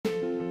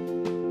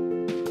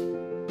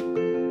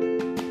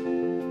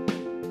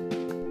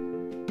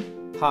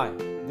Hi,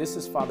 this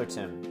is Father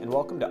Tim, and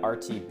welcome to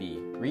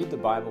RTB, Read the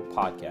Bible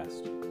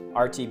Podcast.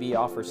 RTB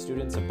offers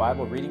students a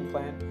Bible reading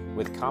plan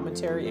with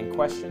commentary and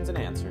questions and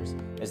answers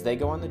as they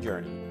go on the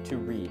journey to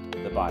read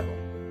the Bible.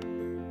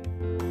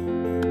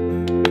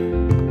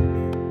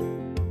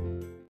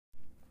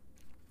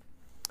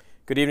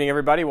 Good evening,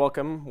 everybody.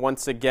 Welcome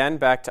once again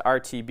back to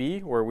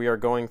RTB, where we are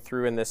going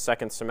through in this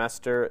second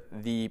semester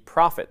the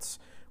prophets.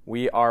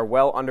 We are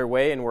well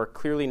underway, and we're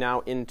clearly now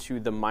into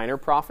the minor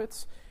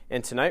prophets.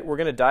 And tonight we're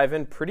going to dive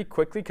in pretty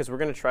quickly because we're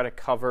going to try to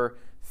cover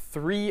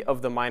 3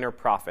 of the minor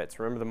prophets.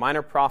 Remember, the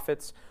minor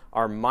prophets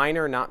are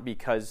minor not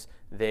because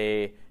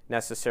they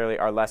necessarily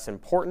are less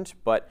important,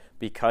 but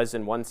because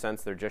in one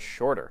sense they're just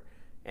shorter.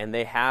 And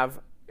they have,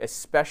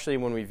 especially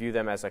when we view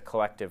them as a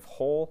collective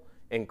whole,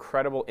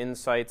 incredible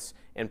insights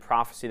and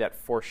prophecy that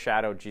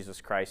foreshadow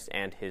Jesus Christ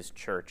and his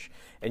church.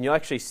 And you'll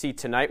actually see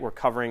tonight we're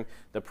covering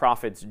the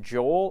prophets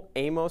Joel,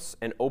 Amos,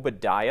 and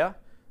Obadiah.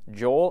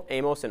 Joel,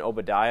 Amos, and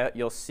Obadiah.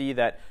 You'll see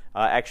that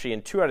actually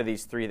in 2 out of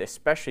these 3,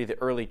 especially the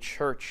early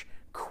church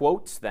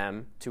quotes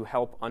them to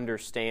help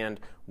understand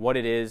what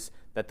it is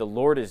that the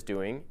Lord is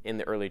doing in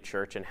the early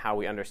church and how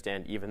we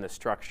understand even the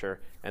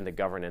structure and the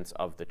governance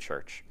of the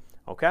church.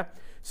 Okay?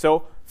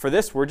 So for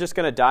this, we're just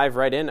going to dive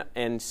right in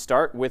and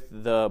start with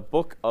the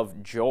book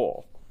of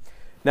Joel.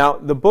 Now,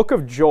 the book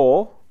of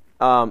Joel,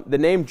 the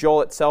name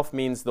Joel itself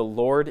means the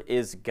Lord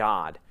is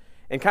God.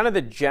 And kind of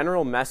the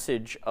general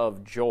message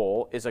of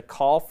Joel is a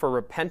call for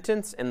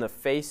repentance in the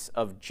face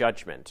of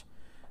judgment.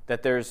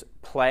 That there's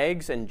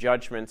plagues and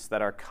judgments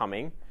that are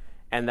coming,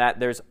 and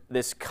that there's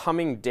this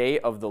coming day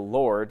of the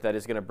Lord that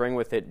is going to bring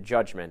with it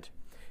judgment.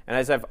 And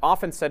as I've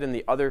often said in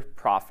the other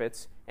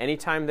prophets,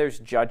 anytime there's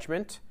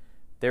judgment,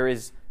 there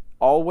is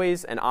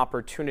always an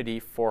opportunity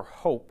for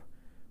hope.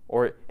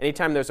 Or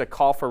anytime there's a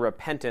call for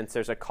repentance,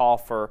 there's a call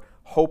for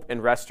hope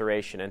and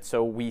restoration. And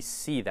so we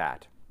see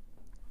that.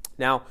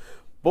 Now,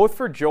 both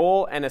for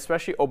Joel and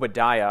especially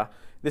Obadiah,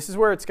 this is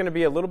where it's going to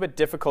be a little bit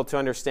difficult to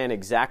understand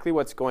exactly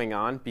what's going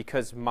on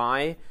because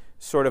my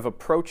sort of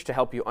approach to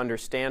help you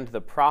understand the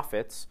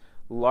prophets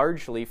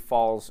largely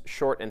falls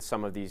short in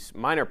some of these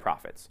minor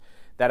prophets.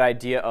 That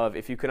idea of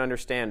if you can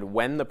understand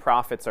when the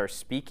prophets are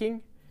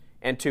speaking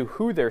and to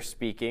who they're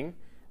speaking,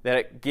 that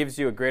it gives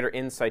you a greater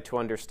insight to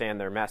understand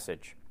their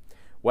message.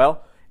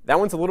 Well, that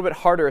one's a little bit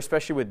harder,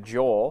 especially with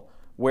Joel,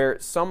 where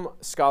some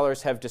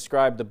scholars have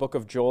described the book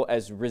of Joel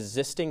as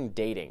resisting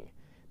dating,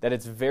 that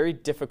it's very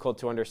difficult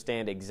to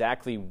understand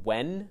exactly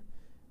when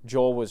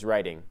Joel was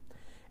writing.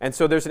 And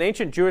so there's an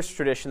ancient Jewish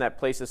tradition that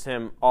places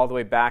him all the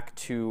way back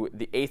to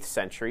the 8th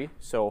century,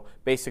 so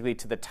basically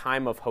to the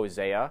time of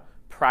Hosea,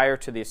 prior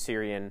to the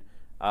Assyrian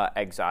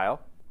exile.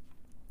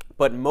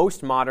 But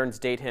most moderns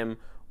date him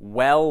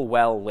well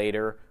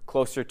later,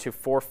 closer to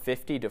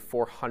 450 to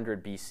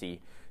 400 BC.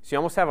 So you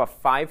almost have a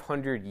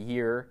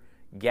 500-year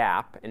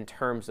gap in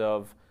terms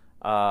of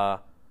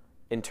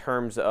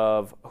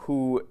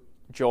who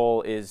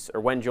Joel is,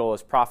 or when Joel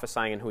is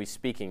prophesying and who he's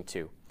speaking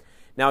to.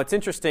 Now it's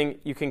interesting,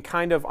 you can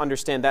kind of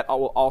understand that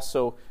will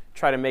also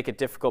try to make it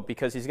difficult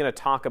because he's going to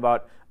talk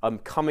about a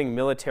coming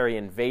military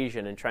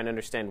invasion, and trying to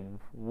understand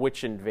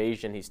which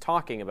invasion he's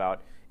talking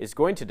about is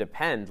going to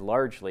depend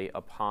largely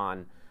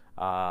upon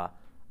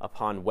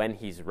when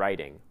he's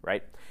writing,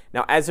 right?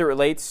 Now as it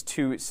relates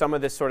to some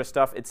of this sort of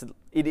stuff,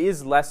 it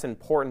is less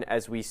important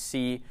as we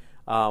see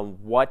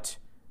what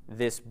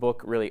this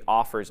book really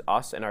offers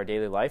us in our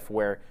daily life,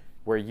 where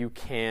you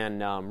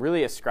can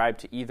really ascribe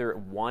to either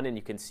one and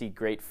you can see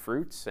great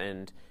fruits,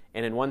 and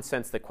in one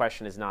sense the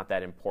question is not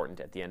that important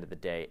at the end of the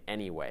day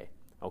anyway,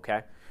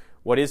 okay?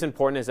 What is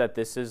important is that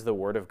this is the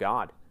Word of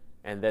God,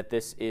 and that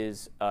this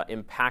is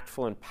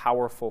impactful and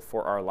powerful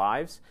for our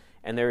lives,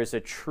 and there is a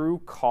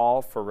true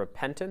call for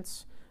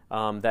repentance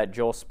that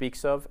Joel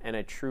speaks of, and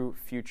a true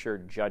future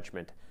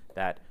judgment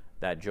that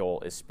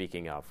Joel is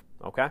speaking of,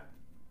 okay?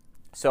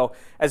 So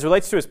as it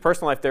relates to his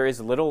personal life, there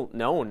is little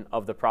known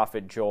of the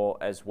prophet Joel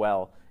as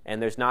well,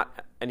 and there's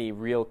not any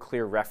real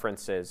clear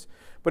references.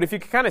 But if you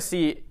can kind of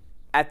see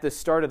at the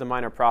start of the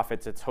minor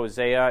prophets, it's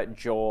Hosea,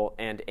 Joel,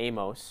 and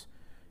Amos.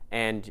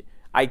 And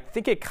I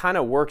think it kind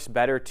of works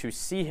better to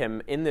see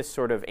him in this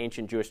sort of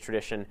ancient Jewish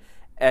tradition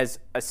as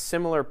a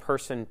similar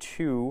person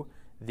to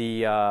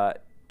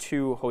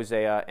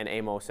Hosea and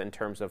Amos in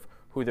terms of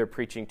who they're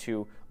preaching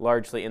to,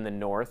 largely in the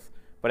north.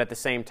 But at the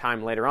same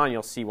time, later on,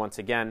 you'll see once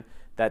again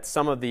that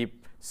some of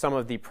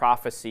the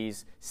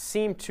prophecies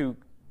seem to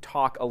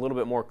talk a little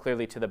bit more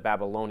clearly to the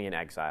Babylonian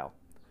exile.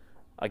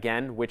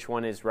 Again, which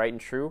one is right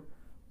and true?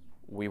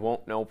 We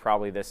won't know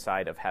probably this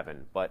side of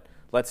heaven. But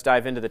let's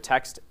dive into the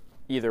text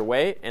either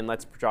way, and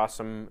let's draw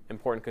some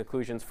important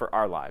conclusions for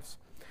our lives.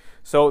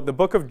 So the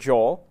book of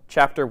Joel,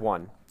 chapter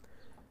 1.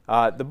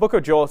 The book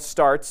of Joel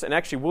starts, and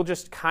actually we'll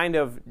just kind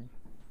of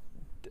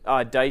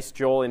dice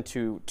Joel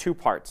into 2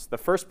 parts. The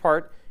first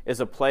part is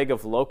a plague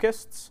of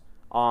locusts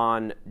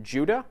on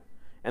Judah,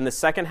 and the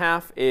second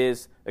half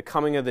is the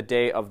coming of the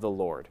day of the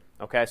Lord.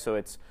 Okay, so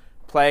it's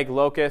plague,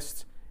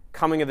 locusts,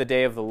 coming of the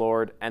day of the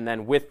Lord, and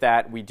then with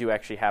that we do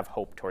actually have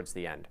hope towards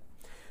the end.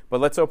 But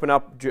let's open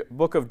up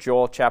book of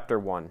Joel, chapter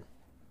 1.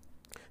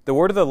 The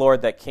word of the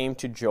Lord that came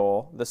to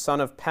Joel, the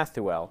son of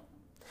Pethuel.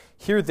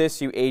 Hear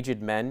this, you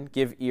aged men,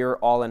 give ear,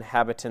 all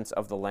inhabitants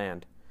of the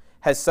land.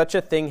 Has such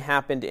a thing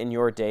happened in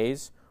your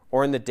days,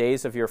 or in the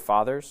days of your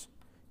fathers?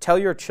 Tell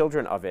your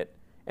children of it,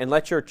 and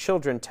let your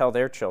children tell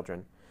their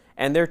children,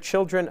 and their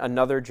children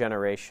another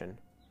generation.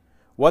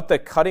 What the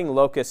cutting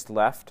locust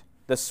left,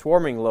 the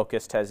swarming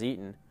locust has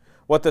eaten.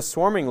 What the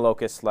swarming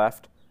locust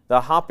left,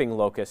 the hopping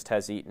locust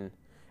has eaten.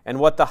 And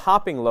what the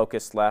hopping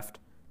locust left,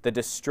 the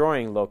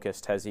destroying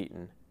locust has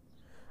eaten.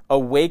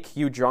 Awake,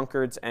 you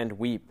drunkards, and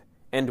weep,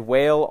 and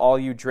wail, all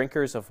you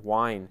drinkers of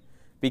wine,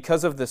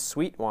 because of the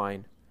sweet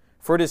wine,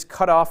 for it is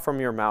cut off from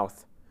your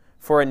mouth.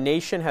 For a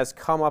nation has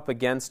come up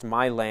against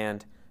my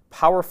land,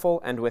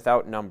 powerful and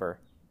without number.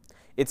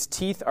 Its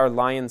teeth are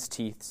lion's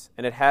teeth,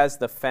 and it has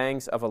the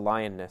fangs of a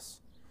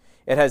lioness.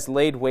 It has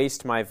laid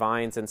waste my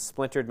vines and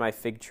splintered my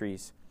fig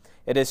trees.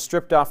 It has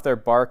stripped off their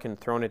bark and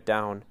thrown it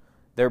down.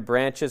 Their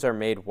branches are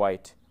made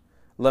white.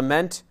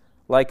 Lament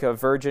like a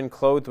virgin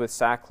clothed with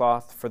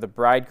sackcloth for the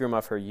bridegroom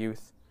of her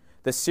youth.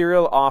 The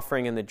cereal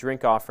offering and the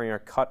drink offering are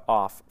cut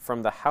off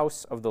from the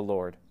house of the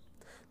Lord.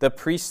 The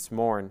priests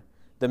mourn,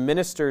 the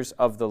ministers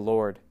of the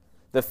Lord.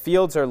 The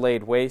fields are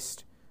laid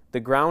waste, the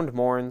ground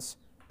mourns,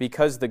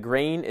 because the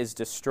grain is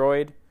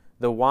destroyed,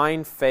 the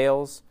wine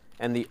fails,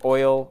 and the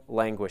oil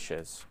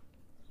languishes.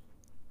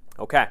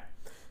 Okay,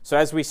 so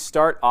as we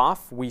start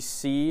off, we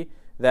see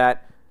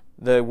that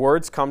the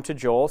words come to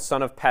Joel,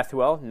 son of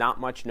Pethuel. Not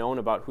much known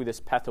about who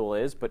this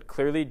Pethuel is, but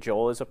clearly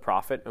Joel is a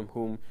prophet of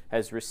whom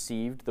has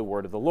received the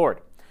word of the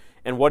Lord.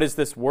 And what is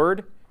this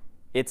word?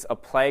 It's a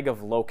plague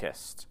of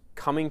locusts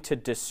coming to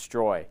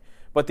destroy.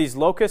 But these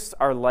locusts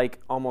are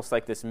almost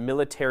like this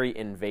military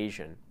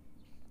invasion.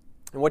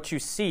 And what you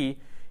see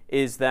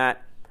is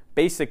that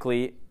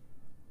basically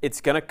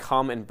it's going to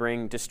come and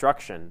bring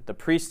destruction. The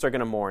priests are going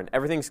to mourn.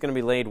 Everything's going to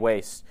be laid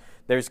waste.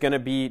 There's going to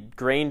be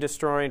grain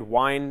destroyed,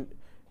 wine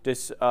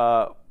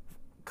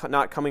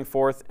not coming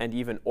forth, and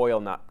even oil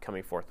not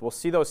coming forth. We'll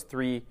see those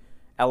three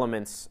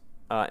elements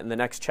in the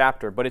next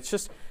chapter, but it's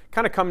just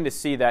kind of coming to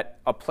see that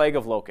a plague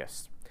of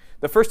locusts.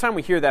 The first time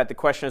we hear that, the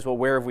question is, well,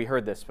 where have we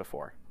heard this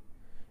before?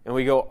 And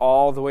we go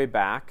all the way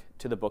back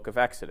to the book of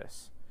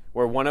Exodus,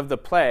 where one of the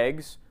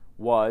plagues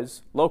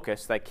was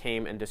locusts that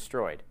came and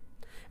destroyed.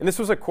 And this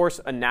was, of course,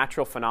 a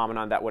natural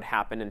phenomenon that would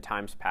happen in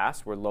times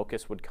past, where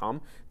locusts would come.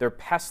 They're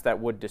pests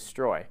that would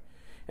destroy.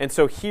 And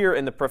so here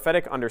in the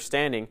prophetic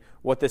understanding,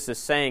 what this is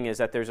saying is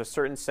that there's a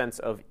certain sense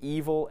of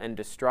evil and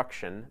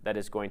destruction that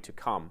is going to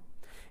come,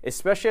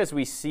 especially as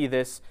we see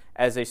this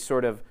as a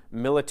sort of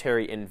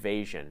military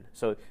invasion.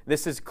 So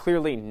this is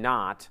clearly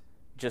not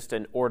just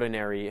an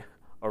ordinary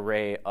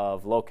array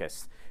of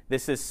locusts.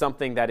 This is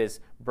something that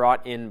is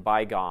brought in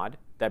by God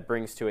that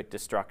brings to it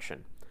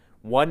destruction.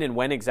 What and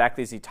when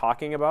exactly is he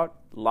talking about?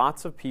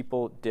 Lots of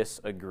people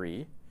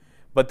disagree.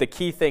 But the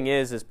key thing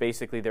is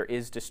basically there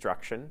is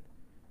destruction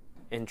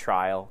in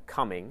trial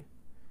coming,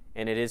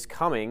 and it is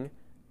coming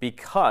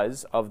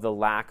because of the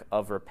lack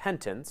of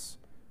repentance,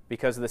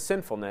 because of the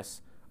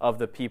sinfulness of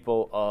the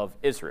people of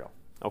Israel.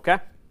 Okay?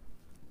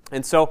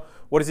 And so,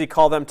 what does he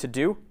call them to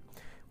do?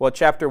 Well,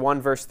 chapter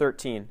 1, verse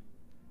 13.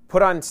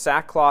 Put on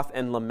sackcloth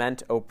and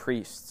lament, O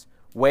priests.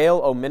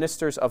 Wail, O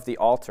ministers of the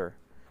altar.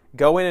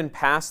 Go in and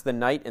pass the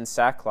night in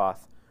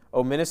sackcloth,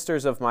 O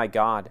ministers of my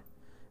God,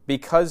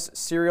 because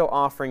cereal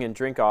offering and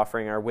drink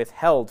offering are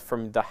withheld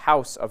from the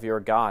house of your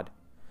God.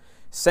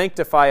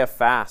 Sanctify a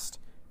fast,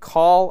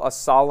 call a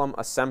solemn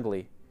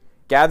assembly,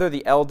 gather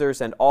the elders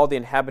and all the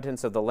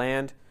inhabitants of the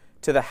land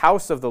to the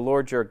house of the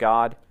Lord your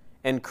God,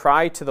 and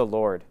cry to the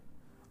Lord.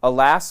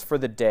 Alas for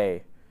the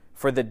day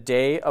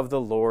of the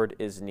Lord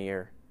is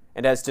near,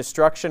 and as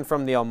destruction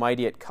from the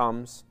Almighty it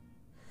comes.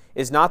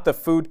 Is not the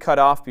food cut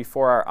off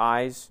before our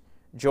eyes,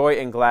 joy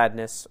and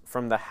gladness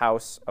from the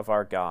house of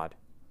our God?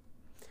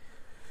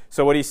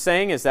 So what he's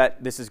saying is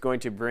that this is going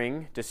to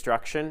bring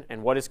destruction,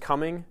 and what is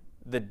coming?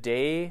 The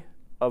day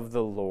of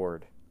the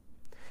Lord.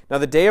 Now,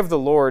 the day of the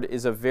Lord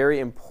is a very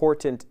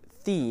important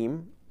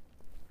theme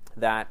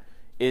that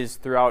is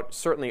throughout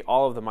certainly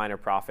all of the minor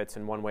prophets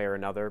in one way or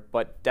another,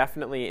 but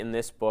definitely in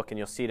this book, and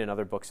you'll see it in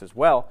other books as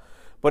well.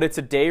 But it's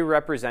a day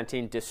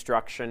representing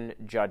destruction,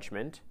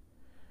 judgment,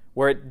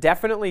 where it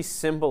definitely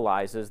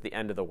symbolizes the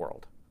end of the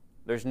world.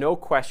 There's no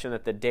question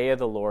that the day of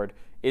the Lord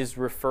is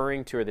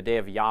referring to, or the day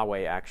of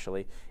Yahweh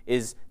actually,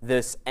 is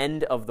this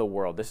end of the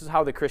world. This is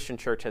how the Christian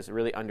church has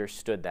really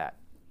understood that.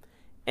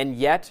 And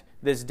yet,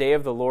 this day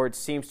of the Lord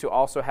seems to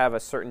also have a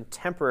certain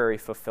temporary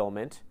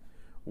fulfillment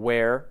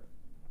where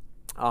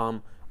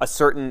a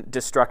certain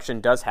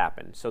destruction does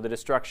happen. So the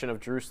destruction of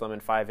Jerusalem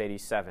in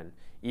 587,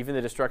 even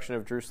the destruction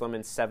of Jerusalem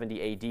in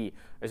 70 AD,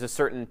 there's a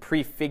certain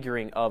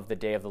prefiguring of the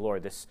day of the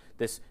Lord, this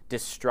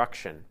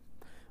destruction.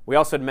 We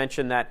also had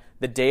mentioned that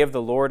the day of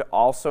the Lord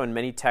also in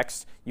many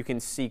texts you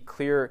can see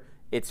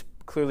it's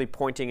clearly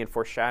pointing and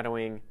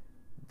foreshadowing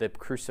the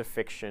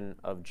crucifixion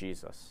of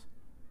Jesus,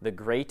 the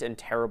great and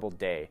terrible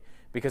day,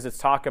 because it's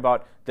talk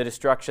about the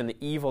destruction, the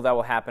evil that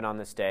will happen on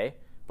this day,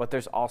 but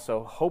there's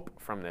also hope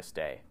from this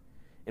day.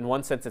 In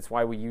one sense, it's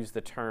why we use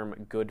the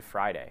term Good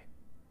Friday.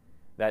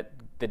 That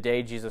the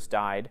day Jesus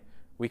died,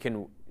 we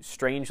can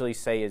strangely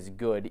say is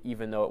good,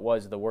 even though it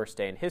was the worst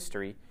day in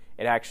history.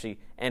 It actually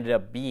ended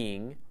up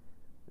being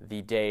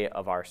the day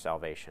of our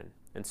salvation.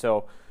 And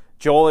so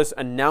Joel is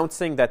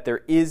announcing that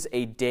there is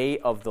a day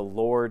of the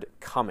Lord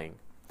coming,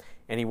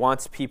 and he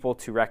wants people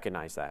to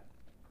recognize that.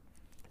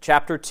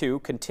 Chapter 2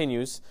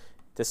 continues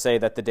to say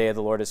that the day of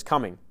the Lord is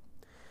coming.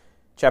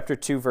 Chapter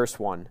 2, verse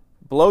 1.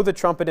 Blow the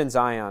trumpet in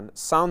Zion,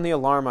 sound the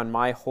alarm on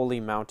my holy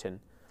mountain.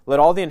 Let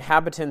all the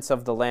inhabitants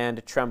of the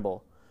land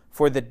tremble.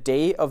 For the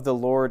day of the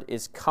Lord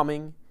is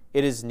coming,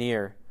 it is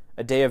near,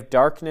 a day of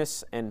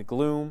darkness and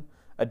gloom,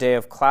 a day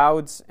of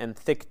clouds and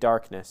thick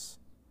darkness.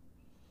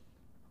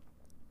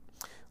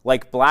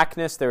 Like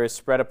blackness there is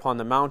spread upon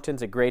the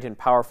mountains a great and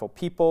powerful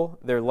people.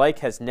 Their like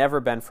has never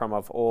been from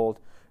of old,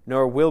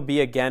 nor will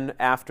be again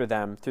after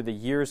them through the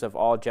years of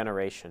all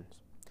generations.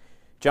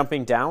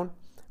 Jumping down,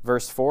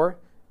 verse 4,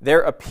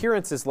 their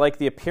appearance is like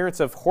the appearance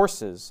of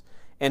horses,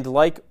 and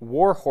like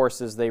war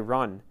horses they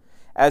run.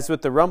 As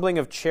with the rumbling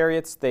of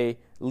chariots they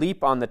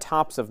leap on the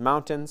tops of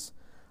mountains,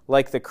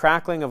 like the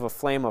crackling of a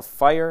flame of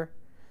fire,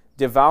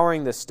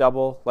 devouring the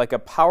stubble, like a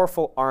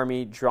powerful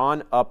army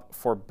drawn up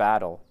for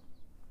battle.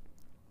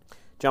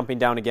 Jumping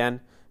down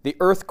again, the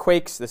earth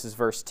quakes, this is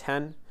verse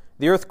 10,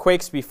 the earth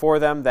quakes before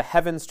them, the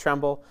heavens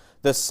tremble,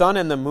 the sun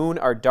and the moon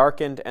are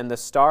darkened, and the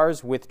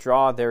stars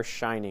withdraw their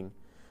shining.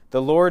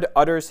 The Lord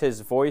utters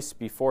his voice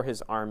before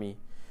his army,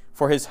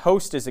 for his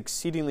host is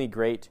exceedingly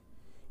great.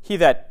 He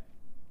that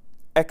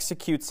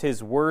executes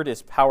his word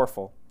is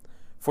powerful,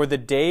 for the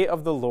day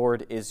of the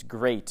Lord is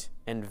great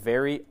and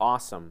very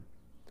awesome.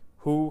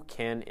 Who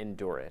can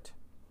endure it?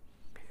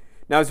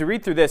 Now, as we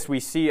read through this, we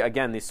see,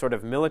 again, these sort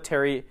of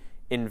military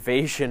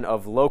invasion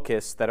of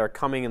locusts that are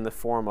coming in the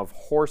form of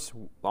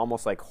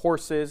almost like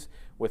horses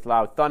with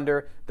loud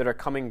thunder that are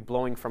coming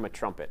blowing from a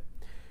trumpet.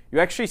 You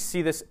actually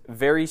see this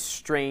very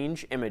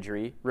strange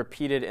imagery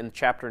repeated in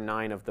chapter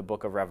 9 of the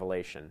book of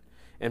Revelation.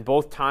 In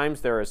both times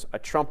there is a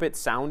trumpet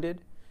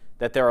sounded,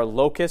 that there are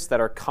locusts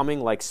that are coming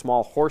like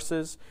small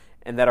horses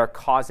and that are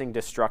causing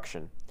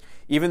destruction.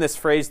 Even this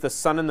phrase, the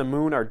sun and the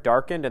moon are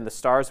darkened and the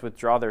stars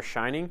withdraw their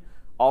shining,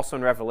 also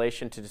in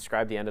Revelation to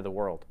describe the end of the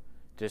world,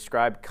 to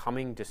describe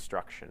coming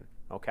destruction.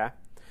 Okay?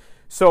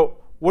 So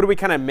what do we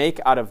kind of make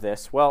out of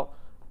this? Well,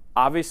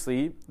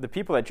 obviously, the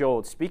people that Joel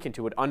was speaking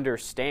to would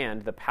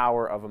understand the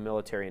power of a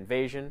military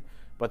invasion,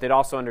 but they'd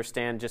also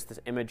understand just this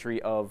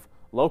imagery of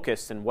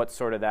locusts and what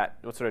sort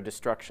of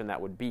destruction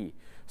that would be.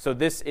 So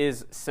this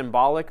is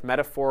symbolic,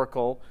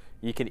 metaphorical,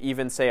 you could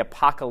even say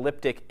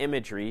apocalyptic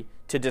imagery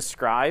to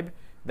describe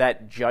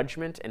that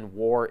judgment and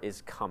war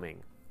is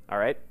coming. All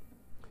right?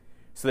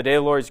 So the day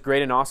of the Lord is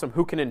great and awesome.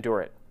 Who can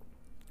endure it?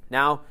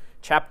 Now,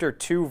 chapter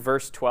 2,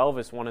 verse 12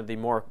 is one of the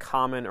more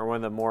common or one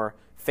of the more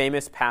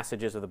famous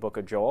passages of the book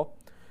of Joel,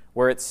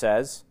 where it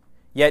says,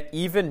 Yet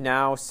even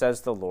now,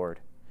 says the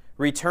Lord,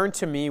 return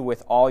to me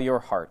with all your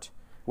heart,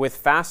 with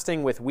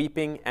fasting, with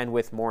weeping, and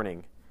with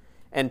mourning,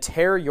 and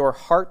tear your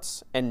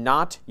hearts and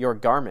not your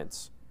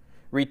garments.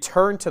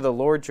 Return to the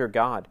Lord your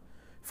God,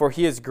 for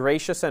he is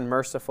gracious and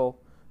merciful,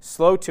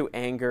 slow to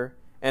anger,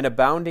 and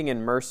abounding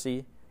in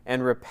mercy,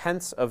 and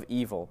repents of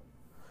evil.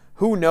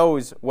 Who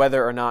knows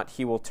whether or not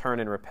he will turn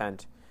and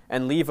repent,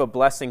 and leave a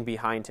blessing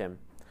behind him,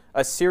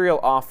 a cereal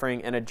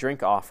offering and a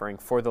drink offering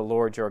for the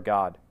Lord your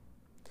God.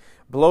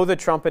 Blow the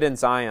trumpet in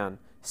Zion,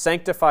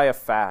 sanctify a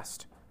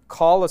fast,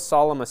 call a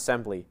solemn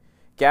assembly,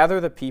 gather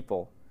the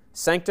people,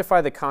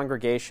 sanctify the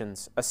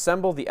congregations,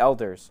 assemble the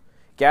elders,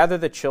 gather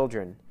the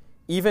children,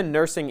 even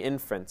nursing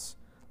infants.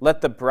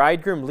 Let the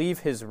bridegroom leave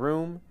his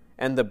room,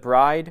 and the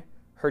bride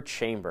her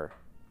chamber.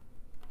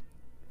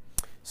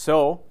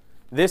 So,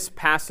 this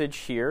passage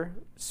here,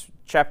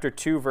 chapter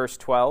 2, verse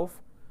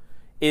 12,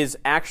 is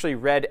actually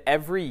read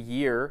every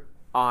year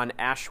on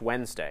Ash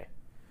Wednesday.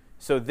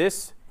 So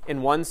this,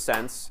 in one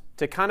sense,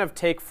 to kind of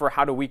take for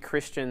how do we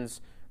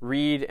Christians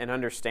read and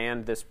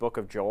understand this book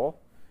of Joel,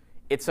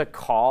 it's a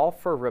call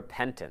for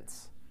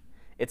repentance.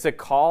 It's a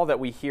call that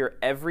we hear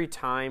every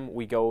time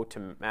we go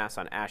to Mass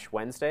on Ash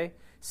Wednesday,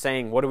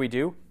 saying, what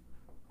do?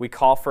 We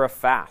call for a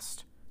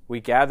fast. We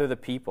gather the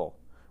people.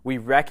 We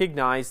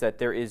recognize that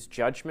there is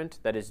judgment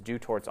that is due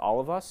towards all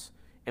of us,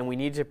 and we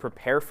need to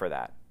prepare for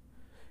that.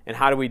 And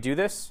how do we do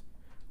this?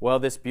 Well,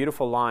 this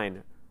beautiful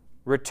line,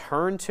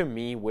 return to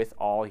me with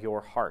all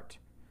your heart.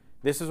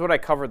 This is what I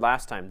covered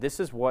last time. This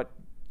is what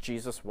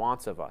Jesus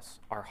wants of us,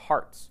 our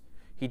hearts.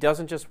 He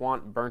doesn't just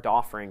want burnt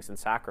offerings and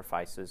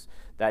sacrifices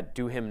that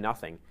do him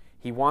nothing.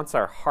 He wants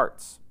our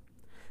hearts.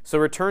 So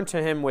return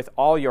to him with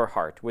all your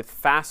heart, with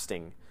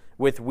fasting,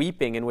 with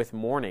weeping, and with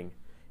mourning.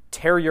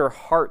 Tear your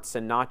hearts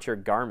and not your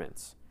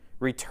garments.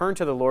 Return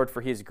to the Lord,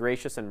 for he is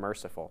gracious and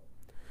merciful.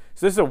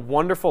 So this is a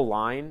wonderful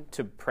line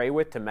to pray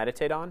with, to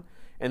meditate on.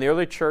 And the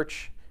early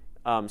church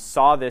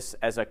saw this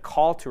as a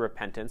call to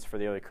repentance for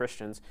the early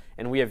Christians,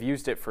 and we have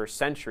used it for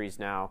centuries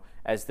now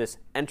as this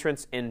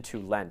entrance into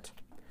Lent.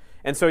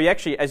 And so you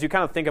actually, as you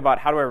kind of think about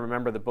how do I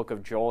remember the book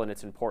of Joel and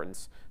its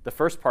importance, the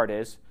first part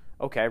is,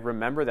 okay,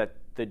 remember that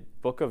the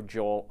book of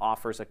Joel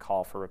offers a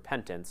call for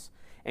repentance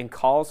and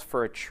calls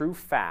for a true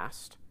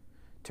fast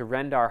to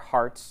rend our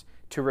hearts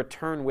to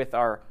return with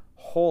our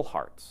whole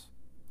hearts.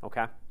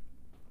 Okay?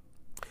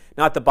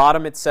 Now at the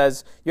bottom it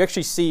says, you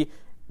actually see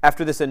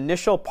after this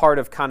initial part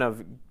of kind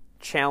of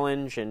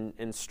challenge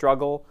and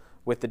struggle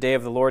with the day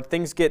of the Lord,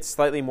 things get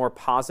slightly more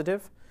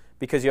positive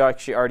because you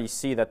actually already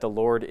see that the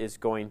Lord is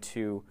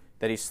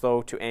that he's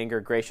slow to anger,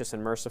 gracious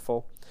and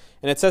merciful.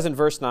 And it says in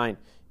verse 9,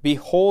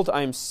 "Behold,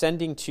 I am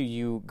sending to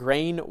you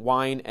grain,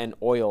 wine, and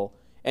oil,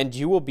 and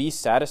you will be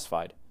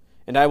satisfied.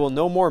 And I will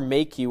no more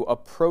make you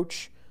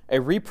a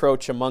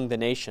reproach among the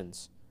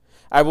nations.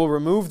 I will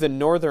remove the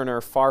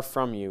northerner far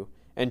from you,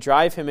 and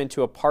drive him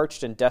into a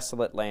parched and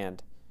desolate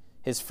land,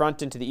 his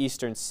front into the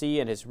eastern sea,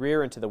 and his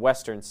rear into the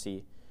western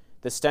sea.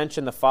 The stench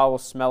and the foul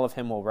smell of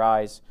him will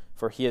rise,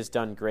 for he has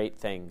done great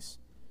things.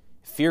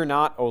 Fear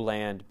not, O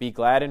land, be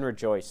glad and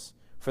rejoice,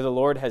 for the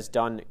Lord has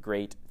done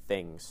great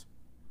things."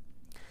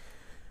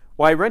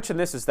 Why I mention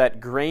this is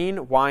that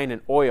grain, wine,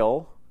 and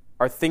oil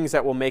are things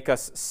that will make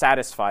us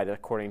satisfied,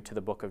 according to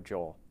the book of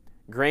Joel.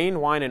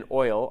 Grain, wine, and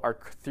oil are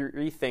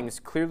three things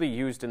clearly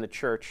used in the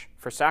church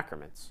for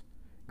sacraments.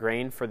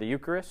 Grain for the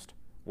Eucharist,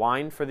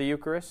 wine for the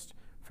Eucharist,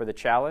 for the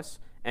chalice,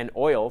 and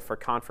oil for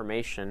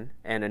confirmation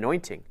and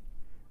anointing.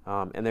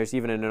 And there's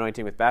even an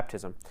anointing with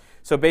baptism.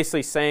 So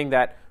basically saying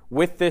that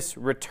with this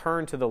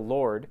return to the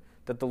Lord,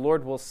 that the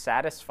Lord will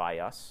satisfy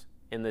us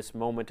in this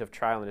moment of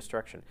trial and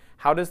destruction.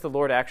 How does the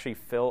Lord actually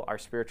fill our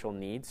spiritual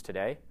needs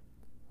today?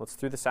 Well, it's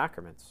through the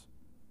sacraments.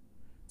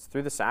 It's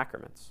through the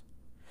sacraments.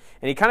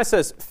 And he kind of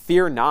says,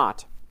 fear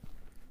not,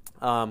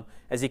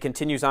 as he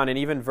continues on. And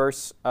even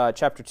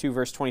chapter 2,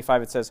 verse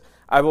 25, it says,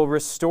 "I will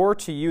restore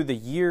to you the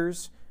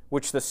years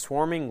which the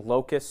swarming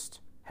locust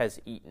has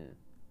eaten."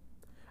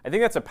 I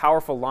think that's a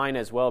powerful line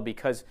as well,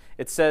 because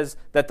it says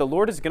that the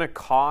Lord is going to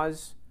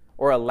cause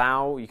or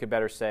allow, you could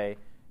better say,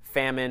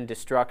 famine,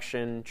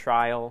 destruction,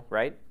 trial,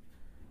 right?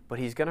 But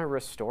he's going to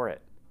restore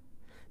it.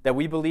 That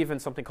we believe in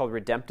something called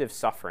redemptive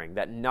suffering,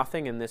 that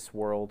nothing in this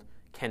world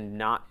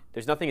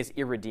there's nothing is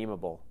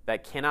irredeemable,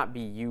 that cannot be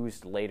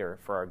used later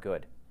for our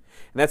good.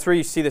 And that's where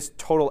you see this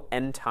total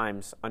end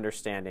times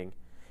understanding,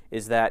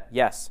 is that,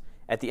 yes,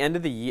 at the end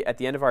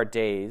of our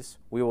days,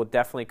 we will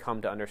definitely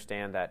come to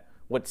understand that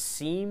what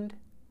seemed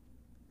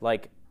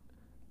like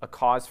a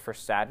cause for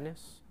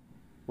sadness,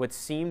 what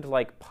seemed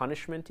like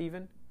punishment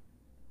even,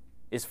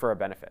 is for our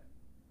benefit.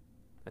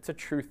 That's a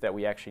truth that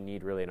we actually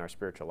need really in our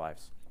spiritual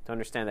lives, to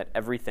understand that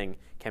everything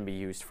can be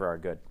used for our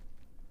good.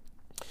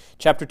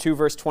 Chapter 2,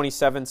 verse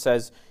 27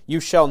 says,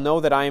 "You shall know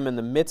that I am in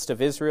the midst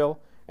of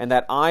Israel, and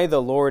that I,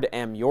 the Lord,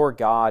 am your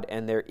God,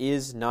 and there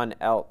is none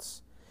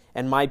else.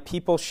 And my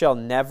people shall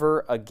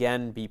never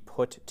again be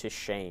put to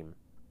shame."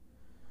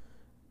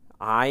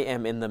 I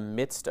am in the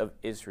midst of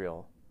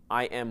Israel.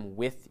 I am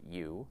with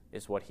you,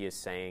 is what he is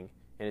saying.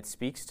 And it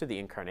speaks to the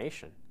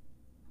incarnation,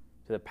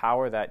 to the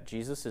power that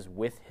Jesus is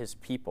with his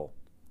people.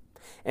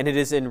 And it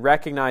is in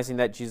recognizing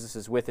that Jesus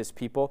is with his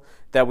people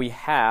that we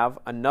have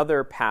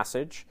another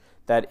passage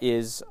that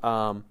is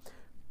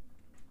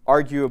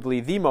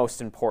arguably the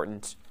most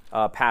important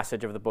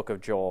passage of the book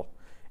of Joel.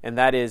 And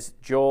that is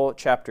Joel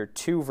chapter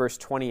 2, verse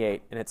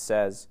 28. And it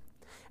says,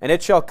 "And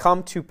it shall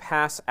come to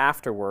pass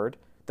afterward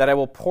that I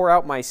will pour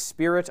out my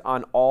spirit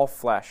on all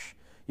flesh.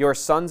 Your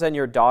sons and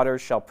your daughters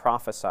shall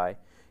prophesy.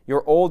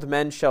 Your old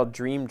men shall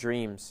dream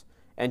dreams,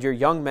 and your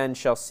young men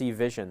shall see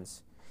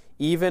visions.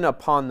 Even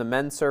upon the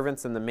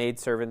menservants and the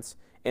maidservants,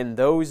 in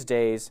those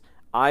days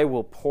I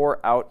will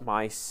pour out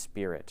my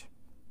spirit."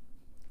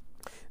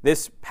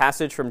 This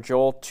passage from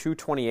Joel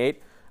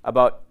 2:28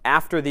 about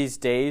after these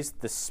days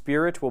the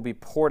Spirit will be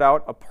poured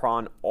out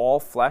upon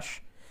all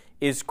flesh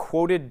is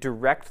quoted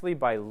directly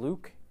by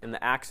Luke in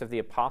the Acts of the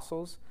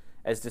Apostles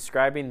as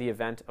describing the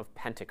event of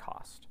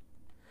Pentecost,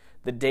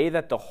 the day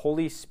that the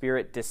Holy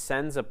Spirit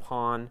descends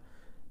upon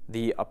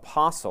the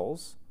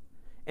apostles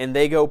and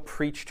they go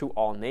preach to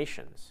all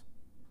nations.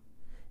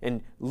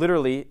 And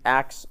literally,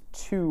 Acts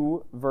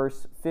 2,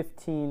 verse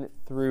 15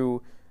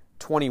 through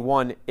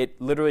 21, it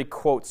literally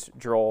quotes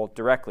Joel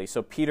directly.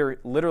 So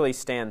Peter literally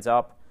stands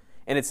up,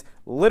 and it's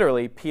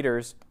literally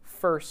Peter's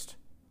first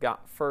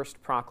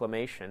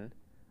proclamation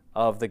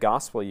of the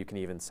gospel, you can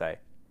even say.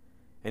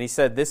 And he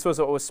said, this was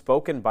what was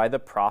spoken by the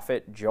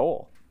prophet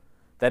Joel,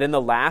 that in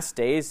the last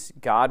days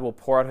God will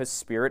pour out his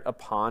Spirit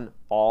upon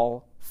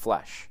all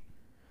flesh.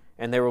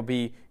 And there will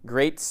be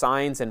great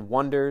signs and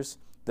wonders.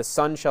 The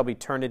sun shall be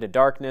turned into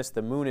darkness,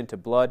 the moon into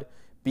blood,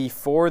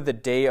 before the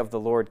day of the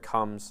Lord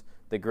comes,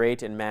 the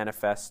great and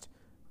manifest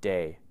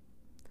day.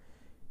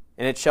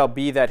 And it shall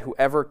be that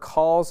whoever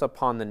calls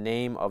upon the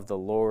name of the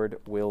Lord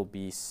will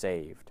be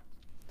saved.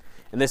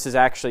 And this is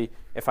actually,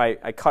 if I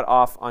cut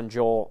off on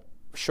Joel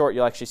short,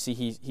 you'll actually see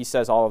he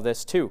says all of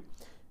this too.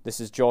 This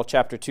is Joel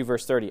chapter 2,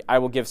 verse 30. "I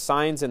will give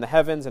signs in the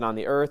heavens and on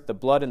the earth, the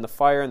blood and the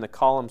fire and the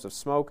columns of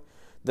smoke.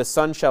 The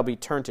sun shall be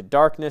turned to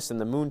darkness and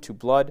the moon to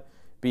blood,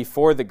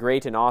 before the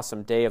great and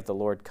awesome day of the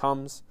Lord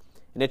comes.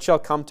 And it shall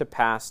come to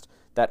pass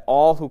that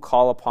all who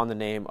call upon the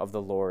name of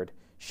the Lord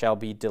shall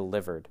be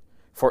delivered.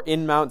 For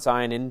in Mount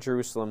Zion, in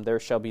Jerusalem, there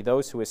shall be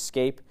those who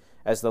escape,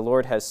 as the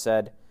Lord has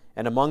said,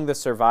 and among the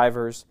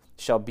survivors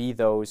shall be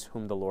those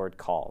whom the Lord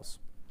calls.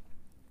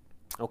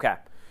 Okay,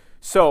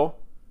 so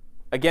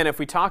again, if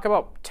we talk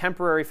about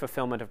temporary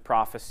fulfillment of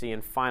prophecy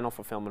and final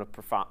fulfillment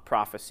of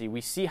prophecy,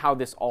 we see how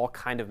this all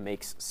kind of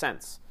makes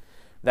sense.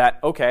 That,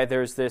 okay,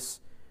 there's this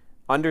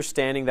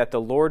understanding that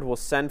the Lord will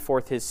send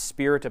forth his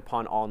Spirit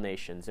upon all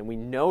nations, and we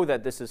know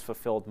that this is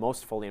fulfilled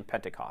most fully in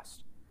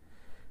Pentecost,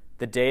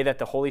 the day that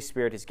the Holy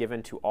Spirit is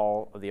given to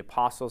all of the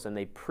apostles and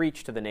they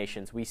preach to the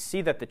nations. We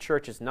see that the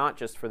church is not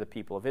just for the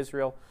people of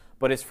Israel,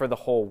 but is for the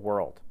whole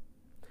world.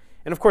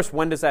 And of course,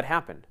 when does that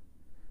happen?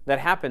 That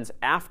happens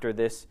after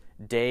this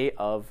day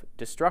of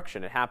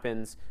destruction. It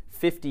happens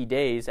 50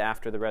 days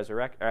after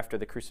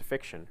the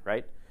crucifixion,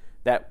 right?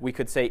 That we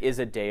could say is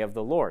a day of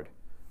the Lord,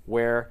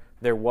 where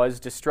there was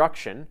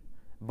destruction,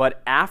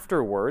 but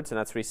afterwards, and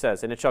that's what he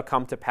says, and it shall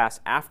come to pass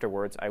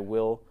afterwards, I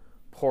will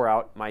pour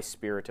out my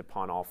Spirit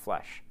upon all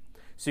flesh.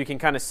 So you can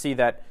kind of see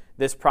that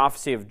this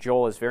prophecy of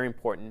Joel is very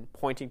important,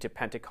 pointing to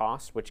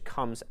Pentecost, which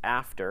comes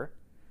after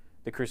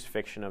the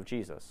crucifixion of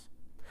Jesus.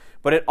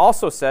 But it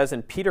also says,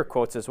 and Peter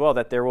quotes as well,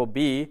 that there will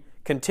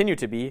continue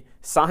to be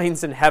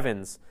signs in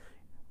heavens,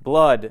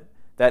 blood,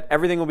 that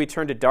everything will be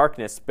turned to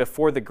darkness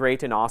before the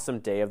great and awesome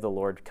day of the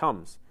Lord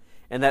comes,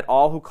 and that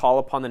all who call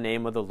upon the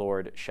name of the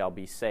Lord shall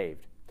be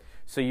saved.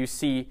 So you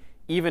see,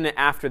 even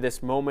after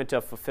this moment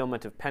of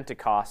fulfillment of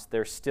Pentecost,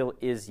 there still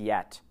is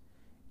yet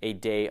a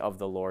day of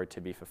the Lord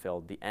to be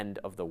fulfilled, the end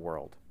of the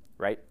world,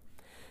 right?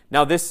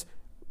 Now this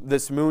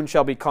moon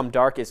shall become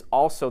dark is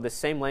also the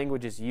same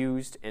language is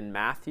used in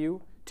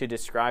Matthew to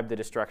describe the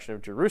destruction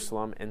of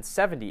Jerusalem in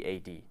 70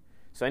 AD.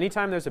 So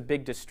anytime there's a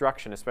big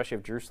destruction, especially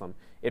of Jerusalem,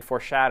 it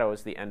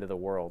foreshadows the end of the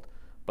world.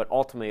 But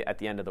ultimately, at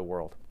the end of the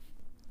world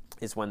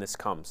is when this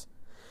comes.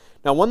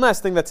 Now, one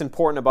last thing that's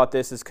important about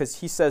this is because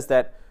he says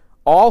that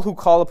all who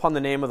call upon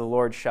the name of the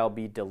Lord shall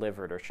be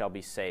delivered or shall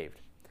be saved.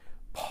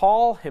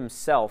 Paul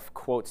himself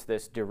quotes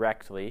this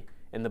directly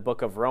in the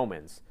book of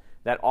Romans,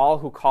 that all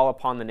who call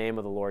upon the name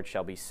of the Lord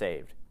shall be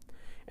saved.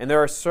 And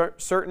there are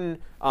certain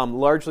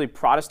largely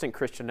Protestant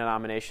Christian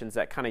denominations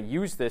that kind of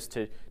use this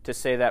to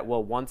say that,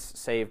 well, once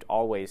saved,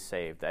 always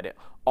saved, that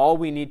all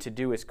we need to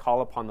do is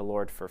call upon the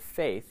Lord for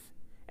faith,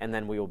 and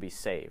then we will be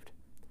saved.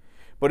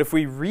 But if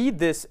we read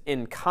this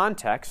in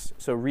context,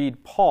 so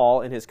read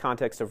Paul in his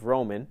context of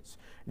Romans,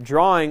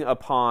 drawing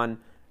upon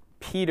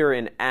Peter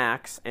in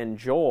Acts and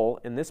Joel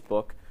in this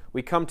book,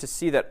 we come to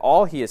see that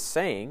all he is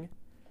saying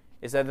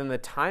is that in the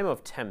time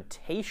of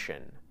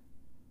temptation,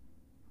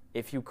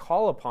 if you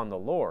call upon the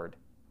Lord,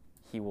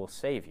 he will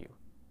save you.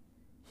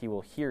 He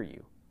will hear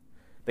you.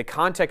 The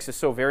context is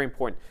so very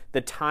important.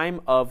 The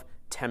time of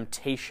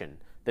temptation,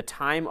 the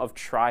time of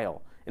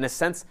trial, in a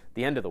sense,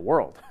 the end of the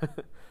world.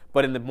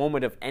 But in the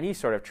moment of any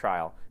sort of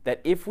trial,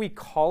 that if we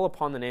call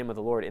upon the name of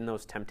the Lord in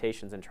those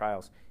temptations and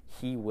trials,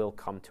 he will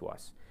come to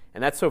us.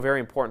 And that's so very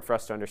important for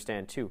us to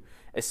understand too,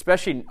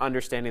 especially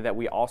understanding that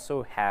we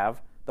also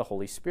have the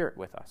Holy Spirit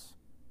with us.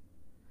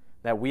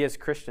 That we as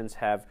Christians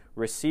have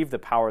received the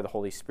power of the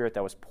Holy Spirit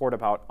that was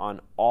poured out on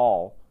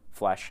all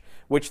flesh,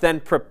 which then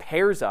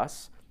prepares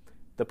us,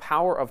 the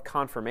power of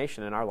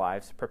confirmation in our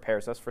lives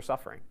prepares us for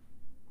suffering.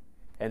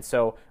 And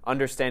so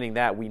understanding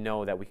that, we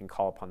know that we can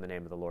call upon the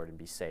name of the Lord and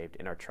be saved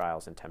in our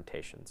trials and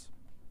temptations.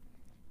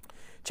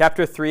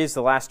 Chapter 3 is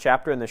the last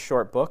chapter in this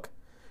short book.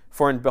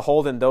 For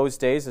behold, in those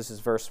days, this is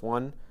verse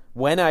 1,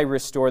 when I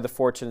restore the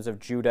fortunes of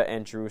Judah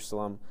and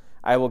Jerusalem,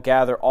 I will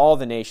gather all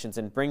the nations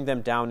and bring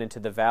them down into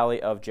the valley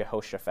of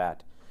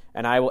Jehoshaphat,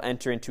 and I will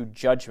enter into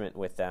judgment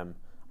with them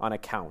on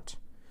account.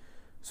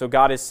 So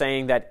God is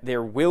saying that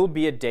there will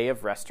be a day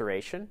of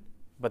restoration,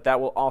 but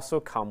that will also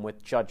come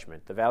with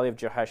judgment. The valley of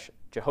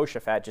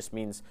Jehoshaphat just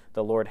means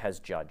the Lord has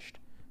judged.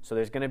 So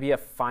there's going to be a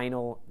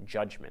final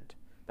judgment.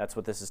 That's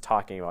what this is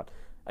talking about.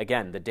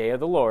 Again, the day of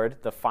the Lord,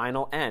 the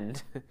final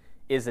end,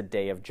 is a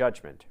day of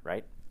judgment,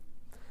 right?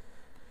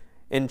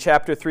 In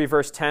chapter 3,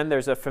 verse 10,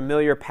 there's a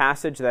familiar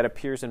passage that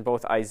appears in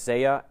both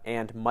Isaiah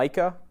and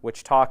Micah,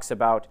 which talks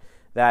about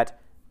that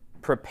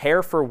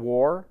prepare for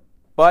war,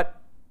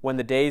 but when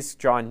the days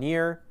draw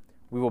near,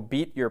 we will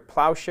beat your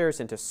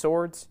plowshares into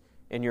swords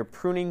and your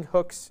pruning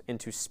hooks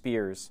into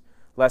spears,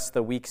 lest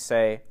the weak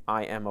say,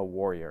 I am a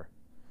warrior.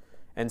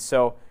 And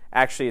so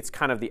actually it's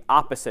kind of the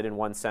opposite in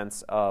one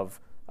sense of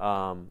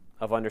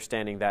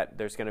understanding that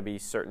there's going to be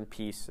certain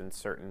peace and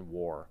certain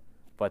war.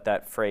 But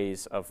that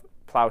phrase of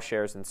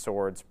plowshares and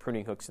swords,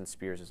 pruning hooks and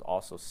spears is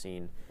also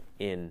seen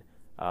in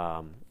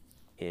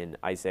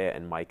Isaiah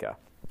and Micah.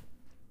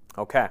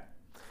 Okay.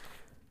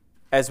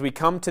 As we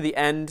come to the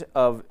end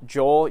of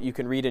Joel, you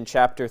can read in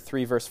chapter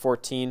 3, verse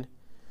 14,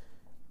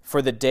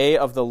 for the day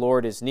of the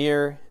Lord is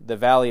near, the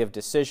valley of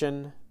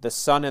decision. The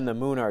sun and the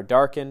moon are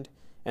darkened,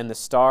 and the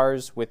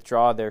stars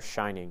withdraw their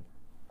shining.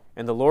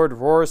 And the Lord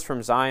roars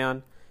from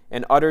Zion,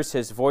 and utters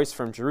his voice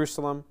from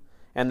Jerusalem,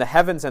 and the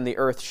heavens and the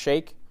earth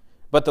shake.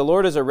 But the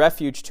Lord is a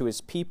refuge to his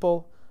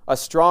people, a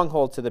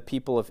stronghold to the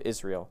people of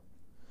Israel.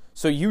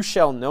 So you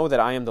shall know that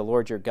I am the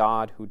Lord your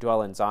God, who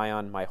dwell in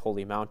Zion, my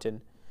holy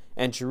mountain.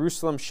 and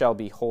Jerusalem shall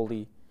be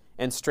holy,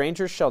 and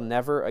strangers shall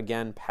never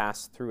again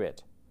pass through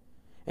it.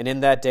 And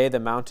in that day the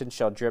mountains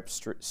shall drip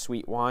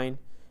sweet wine,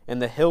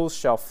 and the hills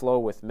shall flow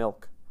with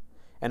milk.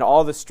 And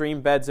all the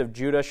stream beds of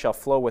Judah shall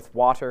flow with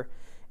water,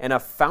 and a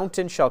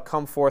fountain shall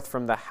come forth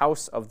from the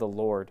house of the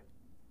Lord,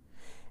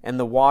 and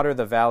the water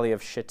the valley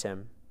of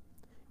Shittim.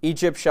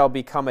 Egypt shall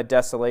become a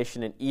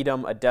desolation, and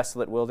Edom a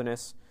desolate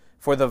wilderness,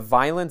 for the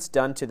violence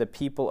done to the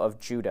people of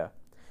Judah,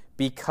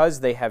 because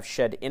they have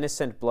shed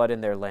innocent blood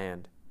in their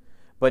land.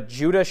 But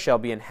Judah shall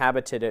be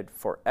inhabited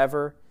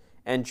forever,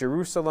 and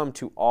Jerusalem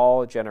to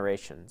all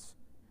generations.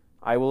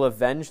 I will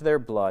avenge their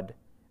blood,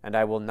 and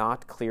I will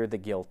not clear the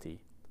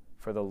guilty,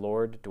 for the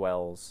Lord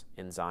dwells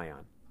in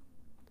Zion.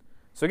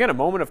 So again, a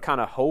moment of kind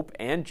of hope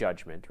and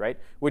judgment, right?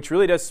 Which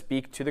really does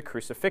speak to the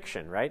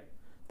crucifixion, right?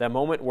 The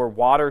moment where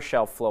water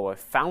shall flow, a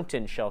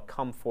fountain shall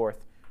come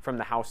forth from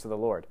the house of the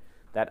Lord.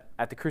 That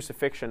at the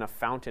crucifixion, a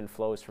fountain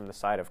flows from the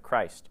side of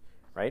Christ,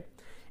 right?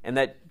 And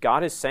that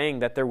God is saying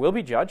that there will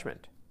be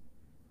judgment.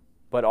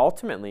 But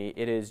ultimately,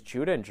 it is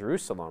Judah and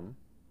Jerusalem,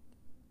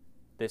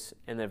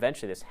 and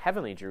eventually this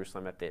heavenly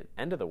Jerusalem at the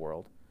end of the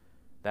world,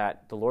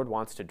 that the Lord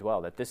wants to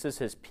dwell, that this is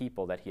his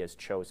people that he has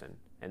chosen.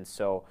 And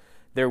so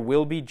there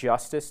will be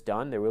justice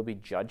done, there will be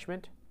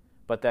judgment,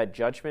 but that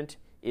judgment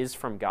is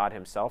from God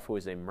himself, who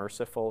is a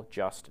merciful,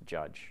 just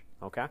judge.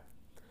 Okay?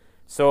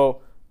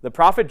 So the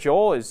prophet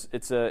Joel,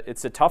 it's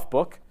a tough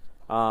book.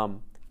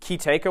 Key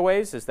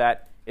takeaways is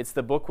that it's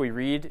the book we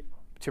read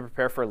to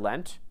prepare for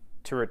Lent,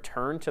 to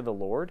return to the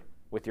Lord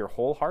with your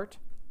whole heart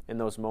in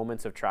those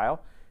moments of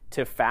trial,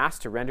 to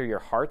fast, to render your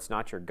hearts,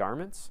 not your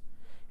garments,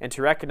 and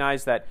to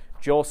recognize that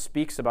Joel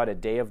speaks about a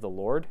day of the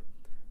Lord,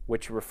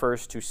 which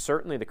refers to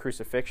certainly the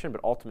crucifixion, but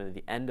ultimately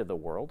the end of the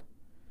world.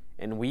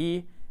 And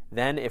we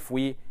then, if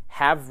we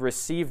have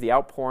received the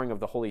outpouring of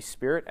the Holy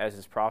Spirit, as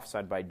is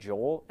prophesied by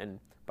Joel and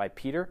by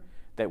Peter,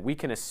 that we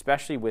can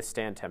especially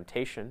withstand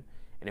temptation,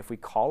 and if we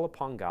call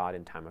upon God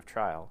in time of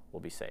trial,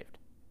 we'll be saved.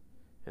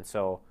 And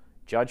so,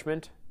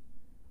 judgment,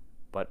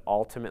 but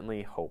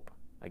ultimately hope.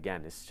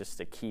 Again, it's just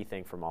a key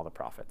thing from all the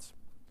prophets.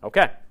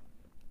 Okay,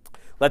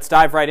 let's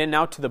dive right in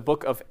now to the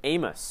book of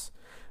Amos.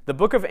 The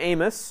book of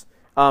Amos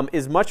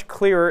is much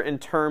clearer in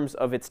terms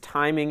of its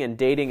timing and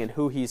dating and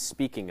who he's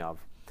speaking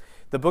of.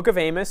 The book of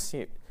Amos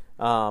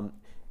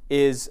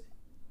is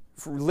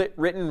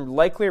written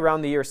likely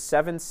around the year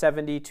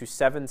 770 to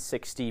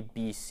 760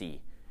 BC.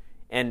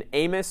 And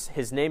Amos,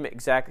 his name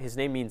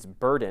means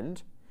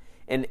burdened.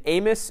 And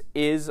Amos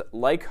is,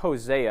 like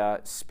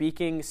Hosea,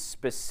 speaking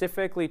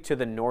specifically to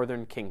the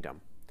northern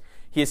kingdom.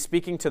 He is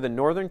speaking to the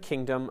northern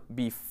kingdom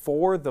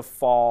before the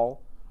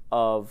fall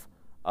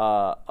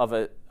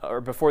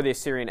before the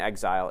Assyrian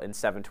exile in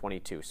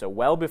 722. So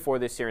well before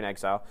the Assyrian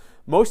exile.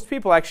 Most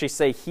people actually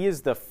say he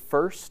is the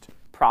first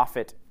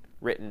prophet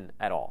written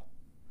at all.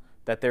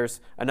 That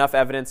there's enough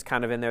evidence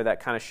kind of in there that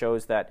kind of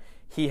shows that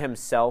he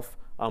himself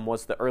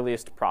was the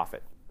earliest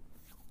prophet.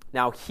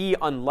 Now he,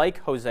 unlike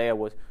Hosea,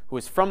 who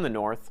was from the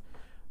north,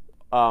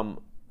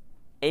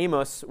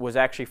 Amos was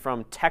actually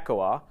from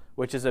Tekoa,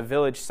 which is a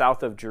village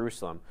south of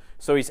Jerusalem.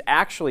 So he's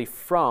actually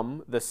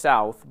from the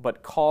south,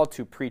 but called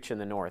to preach in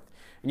the north.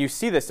 And you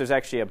see this, there's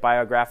actually a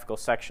biographical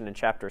section in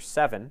chapter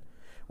 7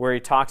 where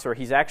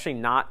he's actually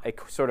not a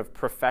sort of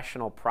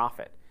professional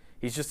prophet.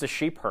 He's just a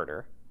sheep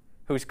herder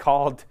who's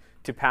called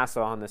to pass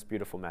on this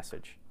beautiful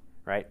message,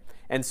 right?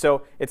 And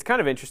so it's kind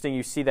of interesting.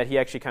 You see that he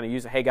actually kind of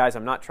uses, hey guys,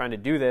 I'm not trying to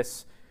do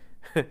this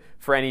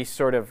for any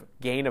sort of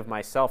gain of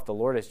myself. The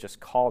Lord has just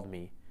called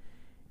me.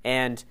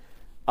 And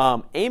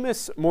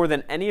Amos, more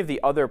than any of the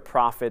other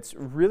prophets,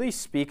 really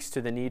speaks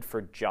to the need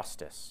for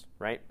justice,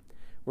 right?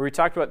 Where we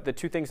talked about the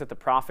two things that the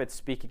prophets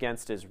speak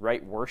against is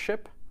right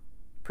worship,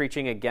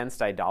 preaching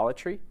against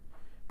idolatry,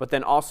 but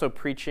then also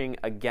preaching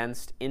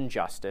against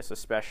injustice,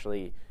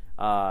 especially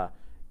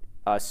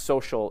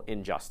social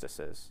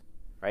injustices,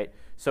 right?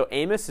 So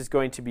Amos is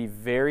going to be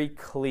very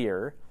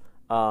clear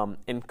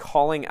in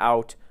calling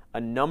out a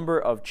number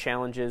of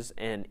challenges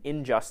and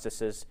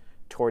injustices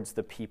towards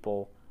the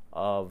people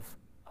of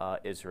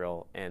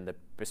Israel, and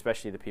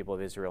especially the people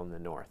of Israel in the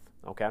north.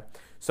 Okay,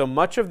 so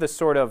much of the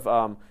sort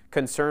of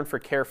concern for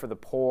care for the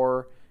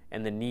poor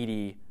and the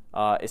needy,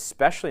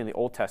 especially in the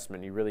Old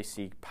Testament, you really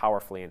see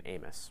powerfully in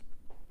Amos.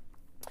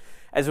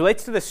 As it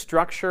relates to the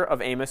structure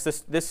of Amos,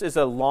 this is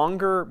a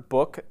longer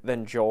book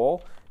than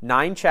Joel,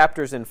 9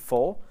 chapters in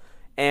full,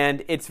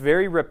 and it's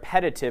very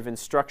repetitive and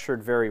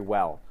structured very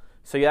well.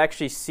 So you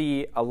actually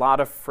see a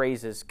lot of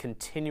phrases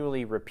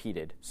continually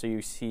repeated. So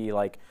you see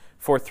like,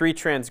 for 3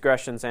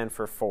 transgressions and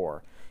for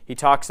 4. He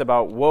talks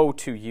about, woe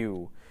to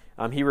you.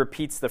 He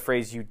repeats the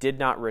phrase, you did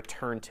not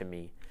return to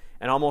me.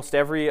 And almost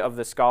every of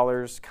the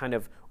scholars kind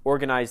of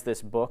organize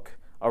this book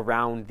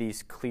around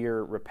these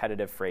clear,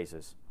 repetitive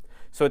phrases.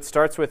 So it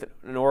starts with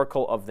an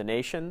oracle of the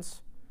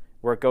nations,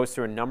 where it goes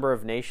through a number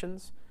of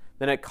nations.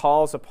 Then it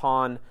calls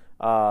upon,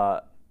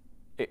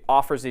 it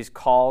offers these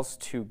calls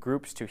to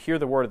groups to hear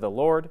the word of the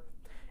Lord.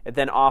 It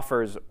then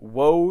offers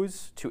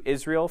woes to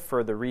Israel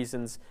for the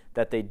reasons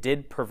that they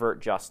did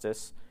pervert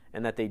justice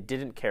and that they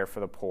didn't care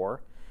for the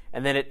poor.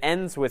 And then it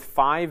ends with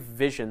 5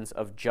 visions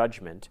of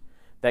judgment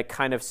that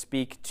kind of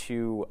speak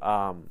to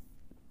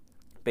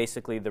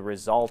basically the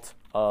result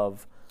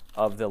of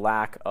the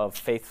lack of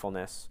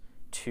faithfulness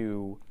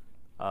to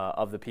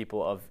of the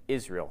people of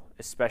Israel,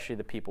 especially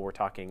the people we're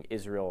talking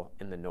Israel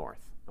in the north.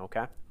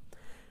 Okay?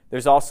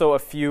 There's also a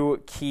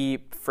few key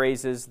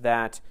phrases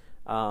that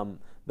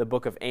the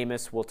book of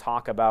Amos will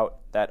talk about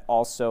that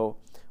also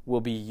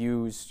will be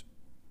used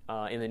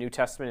in the New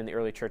Testament in the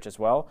early church as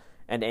well.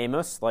 And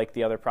Amos, like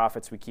the other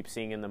prophets we keep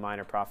seeing in the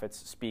minor prophets,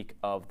 speak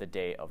of the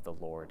day of the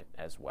Lord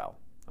as well.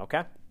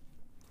 Okay?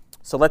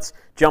 So let's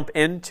jump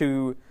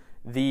into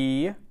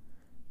the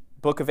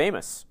book of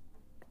Amos.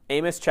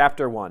 Amos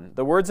chapter 1.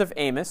 The words of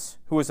Amos,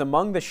 who was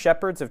among the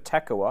shepherds of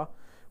Tekoa,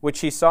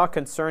 which he saw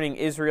concerning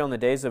Israel in the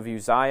days of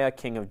Uzziah,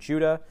 king of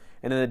Judah,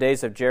 and in the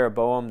days of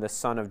Jeroboam, the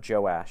son of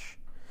Joash,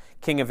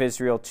 king of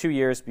Israel, 2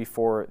 years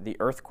before the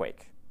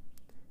earthquake.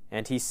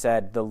 And he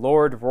said, The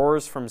Lord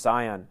roars from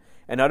Zion,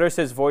 and utters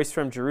his voice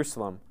from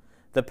Jerusalem.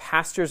 The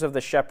pastures of the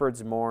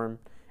shepherds mourn,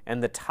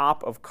 and the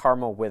top of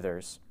Carmel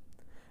withers.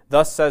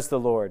 Thus says the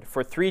Lord,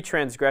 For 3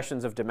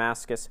 transgressions of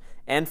Damascus,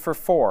 and for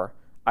 4,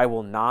 I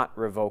will not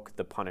revoke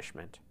the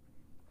punishment.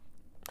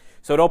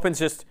 So it opens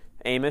just,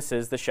 Amos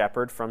is the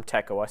shepherd from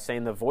Tekoa,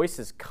 saying the voice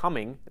is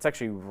coming, it's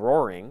actually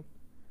roaring,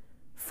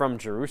 from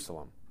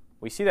Jerusalem.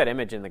 We see that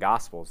image in the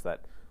Gospels,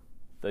 that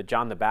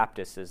John the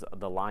Baptist is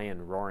the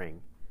lion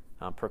roaring,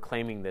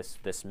 proclaiming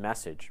this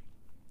message.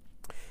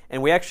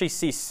 And we actually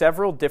see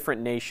several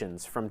different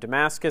nations, from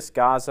Damascus,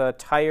 Gaza,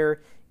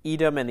 Tyre,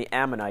 Edom, and the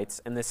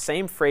Ammonites, and the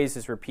same phrase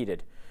is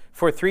repeated.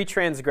 For 3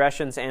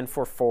 transgressions and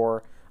for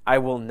 4, I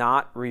will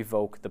not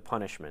revoke the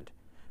punishment.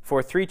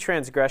 For 3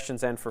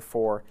 transgressions and for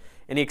 4.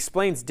 And he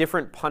explains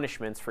different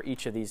punishments for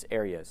each of these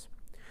areas.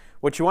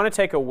 What you want to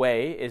take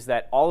away is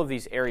that all of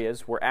these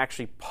areas were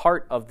actually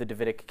part of the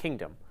Davidic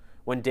kingdom.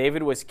 When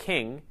David was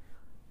king,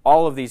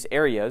 all of these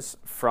areas,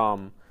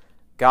 from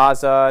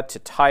Gaza to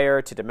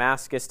Tyre to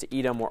Damascus to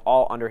Edom, were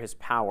all under his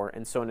power.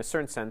 And so in a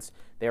certain sense,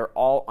 they are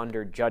all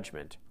under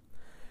judgment.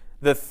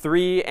 The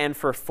 3 and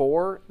for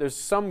 4, there's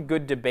some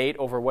good debate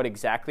over what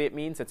exactly it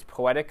means. It's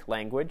poetic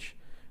language,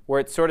 where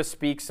it sort of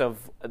speaks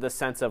of the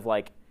sense of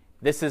like,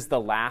 this is the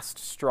last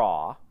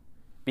straw,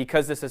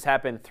 because this has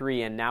happened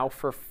 3, and now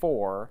for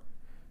 4,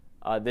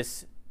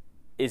 this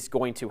is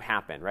going to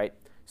happen, right?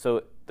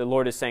 So the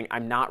Lord is saying,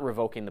 I'm not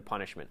revoking the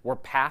punishment. We're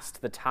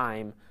past the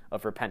time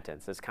of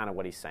repentance, is kind of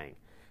what he's saying.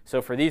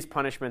 So for these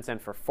punishments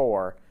and for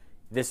 4,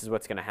 this is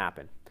what's going to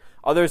happen.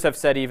 Others have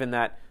said even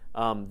that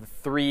the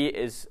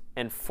 3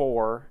 and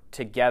 4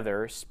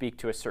 together speak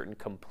to a certain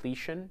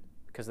completion,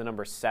 because the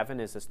number 7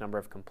 is this number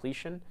of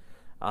completion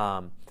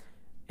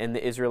in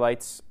the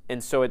Israelites.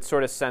 And so it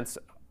sort of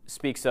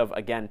speaks of,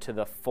 again, to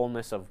the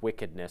fullness of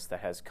wickedness that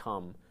has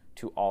come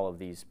to all of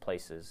these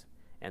places.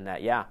 And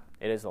that, yeah,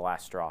 it is the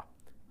last straw.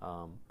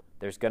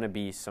 There's going to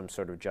be some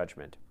sort of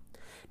judgment.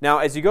 Now,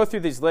 as you go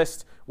through these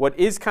lists, what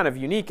is kind of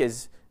unique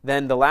is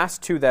then the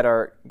last 2 that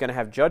are going to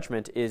have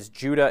judgment is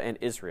Judah and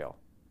Israel.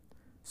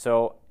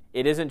 So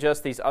it isn't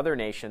just these other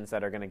nations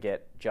that are going to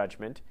get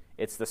judgment.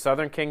 It's the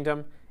southern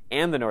kingdom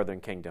and the northern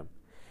kingdom.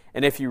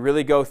 And if you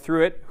really go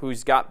through it,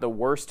 who's got the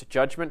worst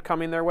judgment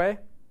coming their way?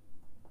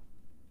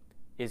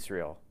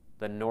 Israel,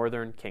 the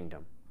northern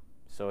kingdom.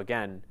 So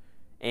again,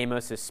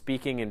 Amos is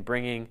speaking and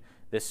bringing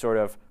this sort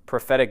of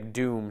prophetic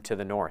doom to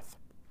the north.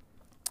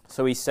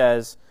 So he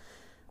says,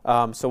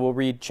 so we'll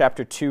read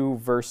chapter 2,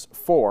 verse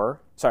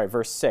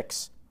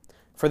 6.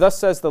 For thus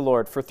says the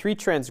Lord, For 3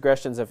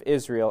 transgressions of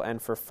Israel and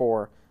for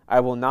 4, I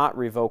will not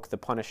revoke the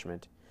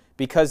punishment,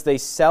 because they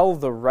sell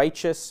the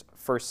righteous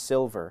for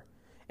silver,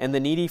 and the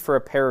needy for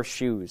a pair of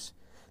shoes,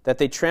 that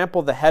they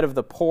trample the head of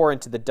the poor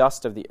into the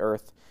dust of the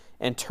earth,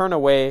 and turn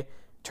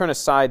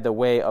aside the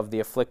way of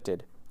the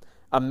afflicted.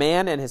 A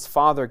man and his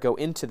father go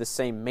into the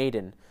same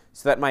maiden,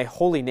 so that my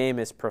holy name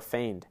is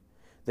profaned.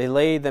 They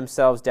lay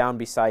themselves down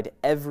beside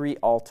every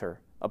altar,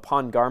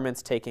 upon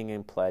garments taking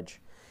in pledge,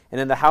 and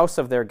in the house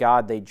of their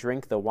God they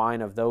drink the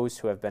wine of those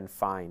who have been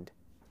fined.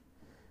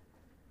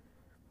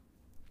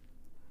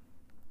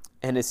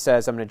 And it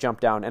says, I'm going to jump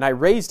down, And I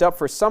raised up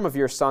for some of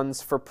your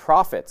sons for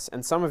prophets,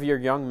 and some of your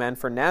young men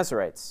for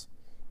Nazirites.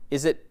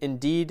 Is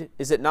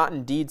it not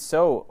indeed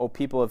so, O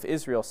people of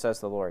Israel, says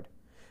the Lord?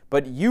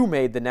 But you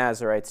made the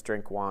Nazirites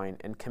drink wine,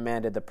 and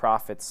commanded the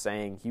prophets,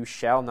 saying, You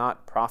shall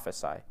not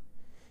prophesy.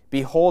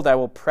 Behold, I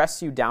will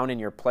press you down in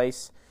your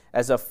place,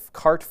 as a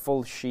cart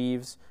full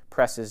sheaves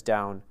presses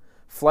down.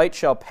 Flight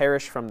shall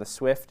perish from the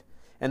swift,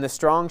 and the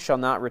strong shall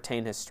not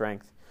retain his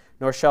strength,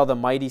 nor shall the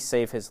mighty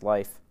save his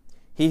life.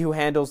 He who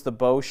handles the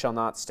bow shall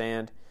not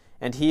stand,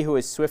 and he who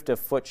is swift of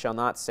foot shall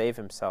not save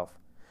himself.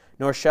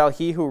 Nor shall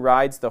he who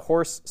rides the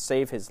horse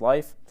save his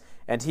life,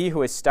 and he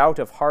who is stout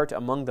of heart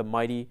among the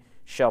mighty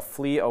shall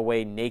flee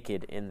away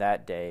naked in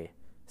that day,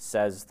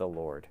 says the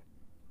Lord.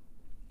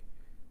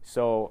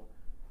 So,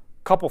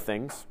 couple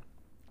things.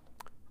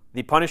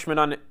 The punishment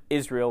on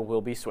Israel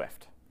will be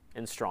swift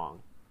and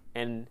strong.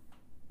 And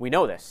we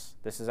know this.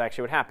 This is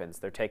actually what happens.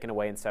 They're taken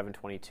away in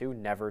 722,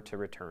 never to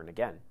return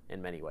again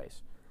in many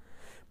ways.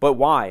 But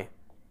why?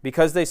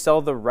 Because they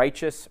sell the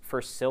righteous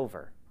for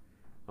silver.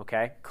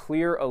 Okay?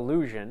 Clear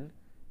allusion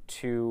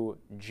to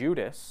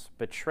Judas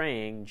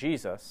betraying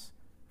Jesus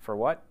for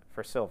what?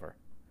 For silver.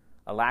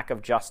 A lack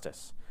of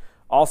justice.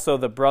 Also,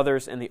 the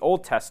brothers in the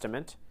Old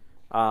Testament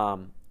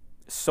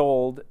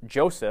sold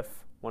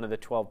Joseph, one of the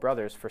 12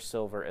 brothers, for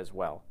silver as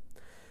well.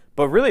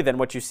 But really then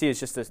what you see is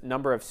just a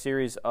number of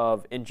series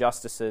of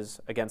injustices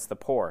against the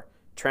poor,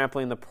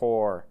 trampling the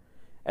poor,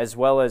 as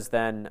well as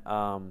then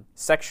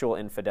sexual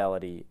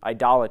infidelity,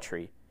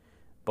 idolatry,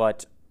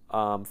 but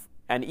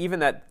and even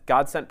that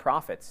God sent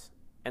prophets,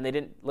 and they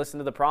didn't listen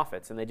to the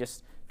prophets, and they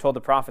just told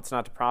the prophets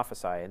not to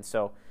prophesy. And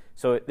so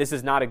this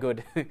is not a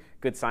good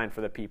good sign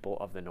for the people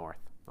of the north.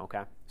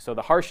 Okay, so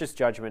the harshest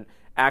judgment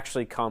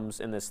actually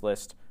comes in this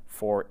list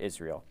for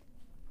Israel.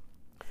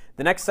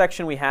 The next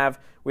section we have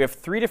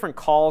 3 different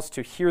calls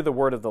to hear the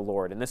word of the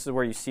Lord, and this is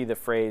where you see the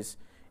phrase.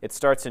 It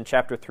starts in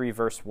chapter 3,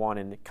 verse 1,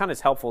 and it kind of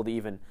is helpful to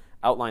even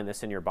outline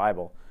this in your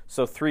Bible.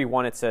 So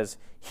 3:1, it says,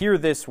 "Hear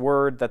this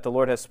word that the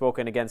Lord has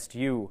spoken against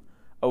you,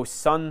 O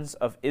sons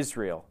of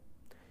Israel."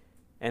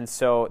 And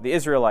so the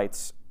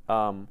Israelites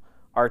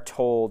are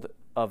told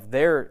of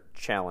their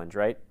challenge,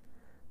 right?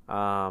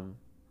 I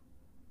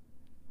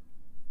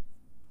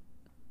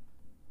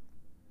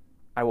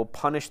will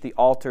punish the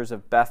altars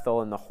of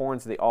Bethel, and the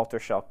horns of the altar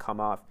shall come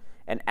off,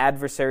 and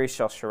adversaries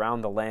shall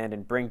surround the land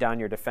and bring down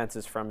your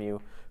defenses from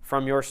you.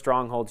 From your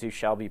strongholds you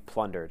shall be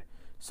plundered.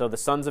 So the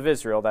sons of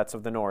Israel, that's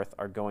of the north,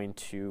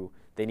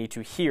 they need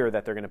to hear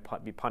that they're going to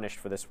be punished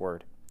for this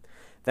word.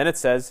 Then it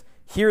says,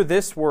 "Hear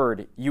this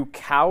word, you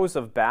cows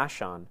of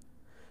Bashan,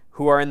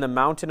 who are in the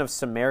mountain of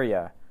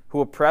Samaria,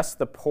 who oppress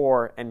the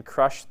poor and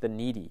crush the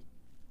needy."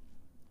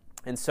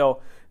 And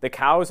so the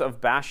cows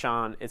of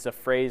Bashan is a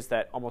phrase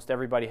that almost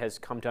everybody has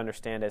come to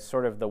understand as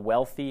sort of the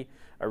wealthy,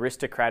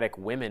 aristocratic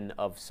women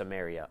of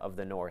Samaria, of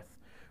the north,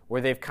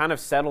 where they've kind of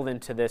settled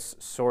into this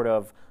sort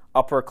of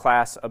upper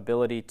class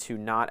ability to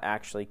not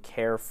actually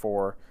care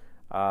for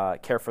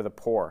the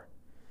poor.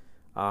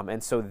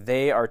 And so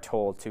they are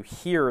told to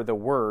hear the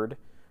word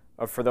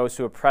for those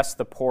who oppress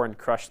the poor and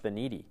crush the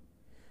needy,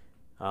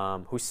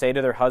 who say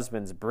to their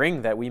husbands,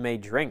 "Bring that we may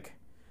drink,"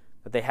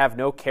 that they have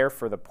no care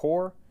for the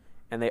poor,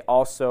 and they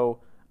also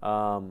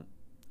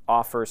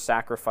offer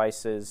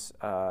sacrifices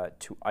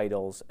to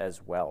idols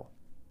as well.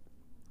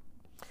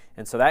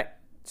 And so that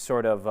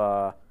sort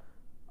of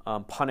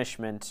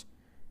punishment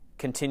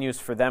continues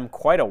for them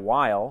quite a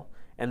while,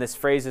 and this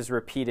phrase is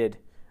repeated,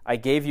 "I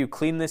gave you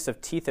cleanness of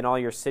teeth in all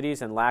your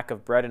cities and lack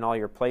of bread in all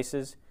your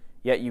places,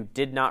 yet you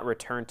did not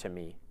return to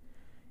me."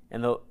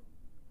 And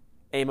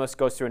Amos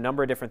goes through a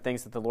number of different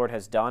things that the Lord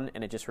has done,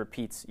 and it just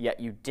repeats, "Yet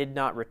you did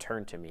not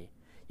return to me.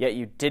 Yet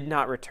you did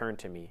not return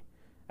to me.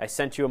 I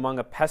sent you among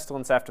a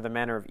pestilence after the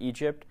manner of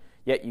Egypt,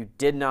 yet you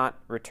did not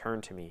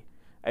return to me.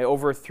 I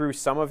overthrew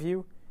some of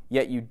you,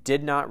 yet you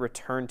did not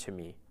return to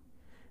me.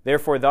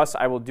 Therefore thus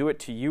I will do it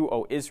to you,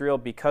 O Israel,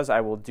 because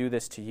I will do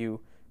this to you.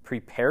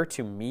 Prepare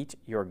to meet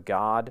your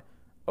God,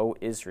 O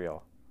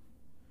Israel.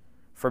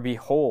 For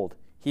behold,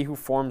 he who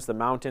forms the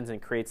mountains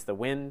and creates the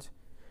wind,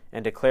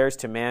 and declares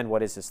to man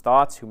what is his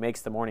thoughts, who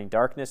makes the morning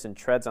darkness and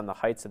treads on the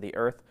heights of the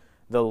earth,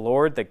 the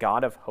Lord, the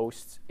God of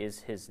hosts,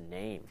 is his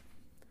name."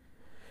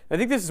 I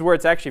think this is where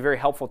it's actually very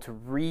helpful to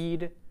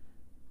read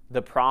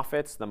the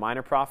prophets, the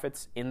minor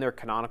prophets, in their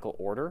canonical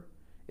order,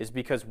 is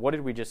because what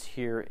did we just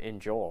hear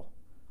in Joel?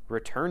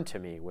 Return to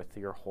me with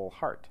your whole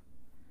heart.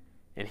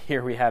 And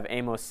here we have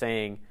Amos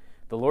saying,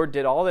 the Lord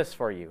did all this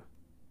for you,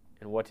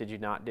 and what did you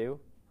not do?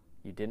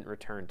 You didn't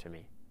return to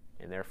me,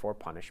 and therefore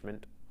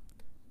punishment,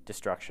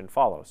 destruction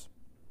follows.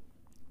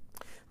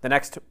 The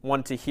next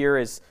one to hear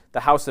is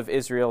the house of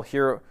Israel.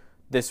 Hear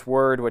this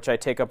word which I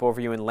take up over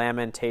you in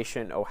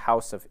lamentation, O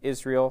house of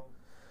Israel.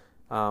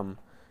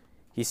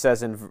 He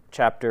says in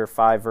chapter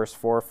 5, verse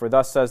 4, "For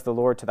thus says the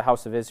Lord to the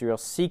house of Israel,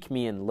 seek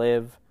me and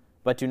live,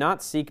 but do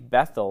not seek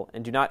Bethel,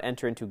 and do not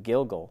enter into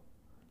Gilgal.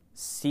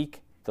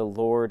 Seek the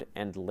Lord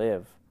and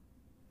live."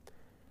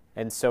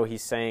 And so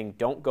he's saying,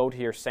 don't go to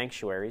your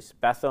sanctuaries.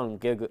 Bethel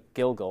and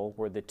Gilgal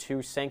were the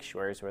 2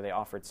 sanctuaries where they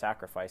offered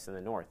sacrifice in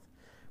the north.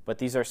 But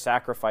these are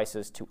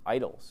sacrifices to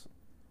idols.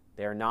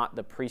 They are not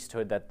the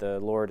priesthood that the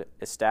Lord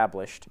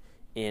established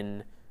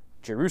in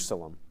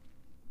Jerusalem.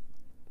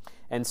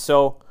 And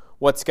so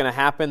what's going to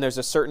happen? There's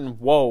a certain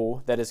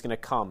woe that is going to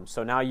come.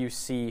 So now you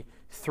see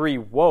 3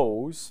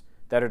 woes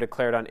that are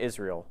declared on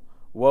Israel.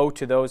 Woe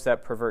to those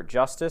that pervert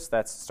justice.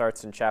 That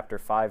starts in chapter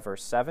 5,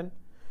 verse 7.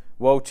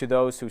 Woe to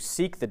those who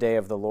seek the day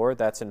of the Lord.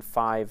 That's in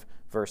 5,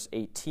 verse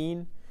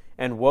 18.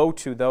 And woe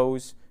to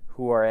those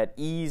who are at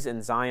ease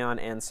in Zion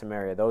and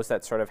Samaria, those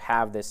that sort of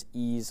have this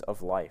ease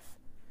of life.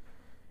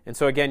 And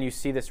so again, you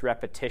see this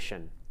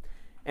repetition.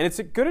 And it's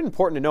good and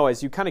important to know,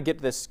 as you kind of get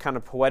this kind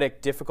of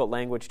poetic, difficult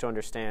language to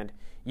understand,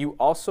 you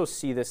also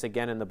see this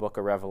again in the book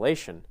of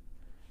Revelation,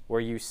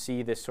 where you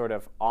see this sort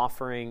of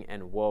offering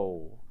and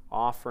woe,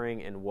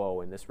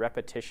 and this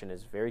repetition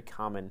is very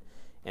common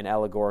in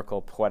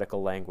allegorical,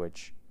 poetical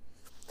language.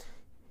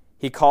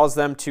 He calls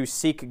them to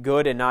seek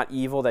good and not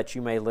evil, that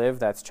you may live.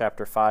 That's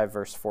chapter 5,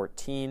 verse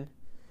 14.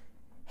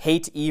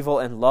 hate evil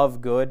and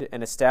love good,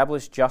 and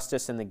establish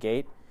justice in the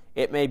gate,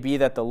 it may be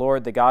that the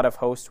Lord, the God of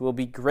hosts, will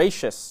be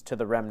gracious to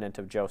the remnant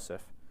of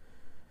Joseph.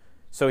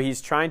 So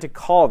he's trying to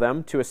call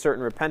them to a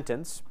certain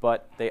repentance,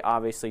 but they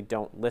obviously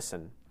don't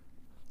listen.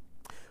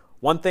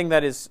 One thing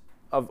that is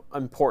of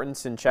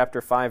importance in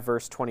chapter 5,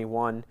 verse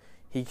 21,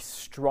 he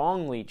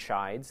strongly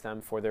chides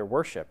them for their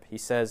worship. He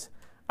says,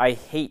 I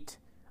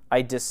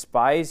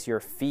despise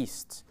your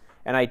feasts,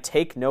 and I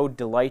take no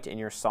delight in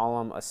your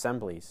solemn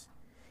assemblies.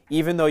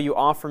 Even though you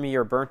offer me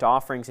your burnt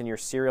offerings and your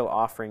cereal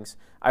offerings,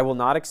 I will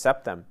not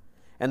accept them.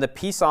 And the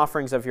peace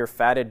offerings of your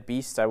fatted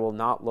beasts I will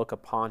not look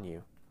upon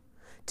you.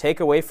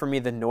 Take away from me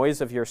the noise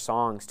of your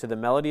songs. To the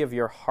melody of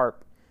your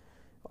harp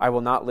I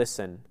will not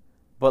listen.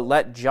 But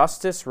let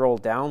justice roll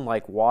down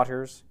like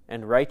waters,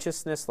 and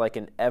righteousness like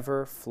an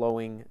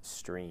ever-flowing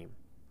stream.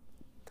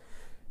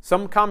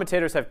 Some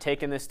commentators have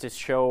taken this to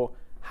show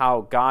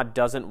how God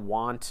doesn't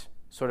want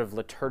sort of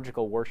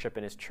liturgical worship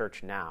in his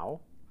church now,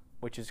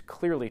 which is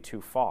clearly too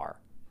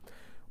far.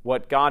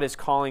 What God is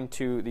calling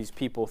to these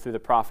people through the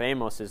prophet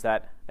Amos is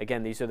that,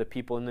 again, these are the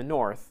people in the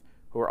north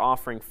who are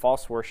offering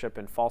false worship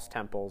in false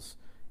temples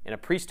in a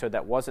priesthood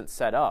that wasn't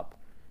set up.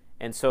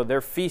 And so their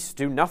feasts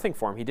do nothing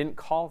for him. He didn't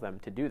call them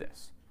to do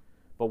this.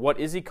 But what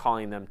is he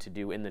calling them to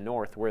do in the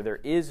north, where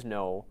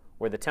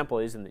the temple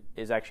is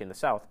actually in the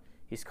south?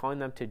 He's calling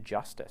them to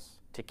justice,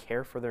 to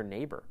care for their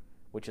neighbor,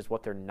 which is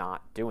what they're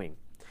not doing.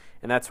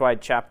 And that's why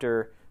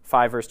chapter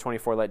 5, verse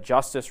 24, let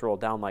justice roll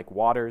down like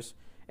waters,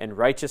 and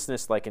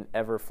righteousness like an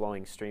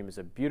ever-flowing stream, is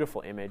a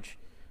beautiful image.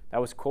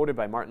 That was quoted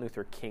by Martin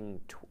Luther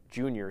King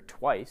Jr.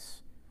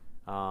 twice,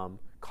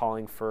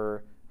 calling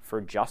for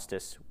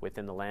justice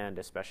within the land,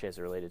 especially as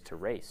it related to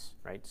race,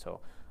 right? So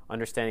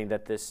understanding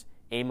that this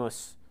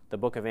Amos, the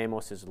book of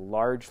Amos, is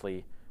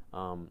largely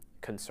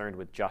concerned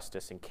with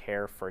justice and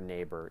care for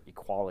neighbor,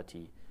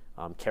 equality,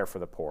 care for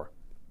the poor.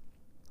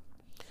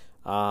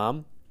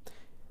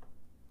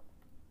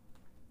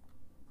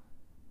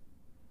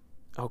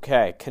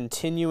 Okay,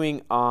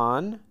 continuing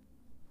on,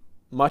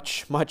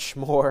 much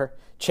more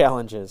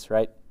challenges,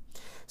 right?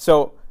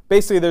 So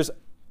basically there's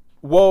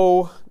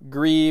woe,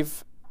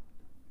 grief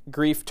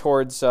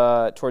towards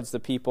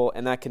the people,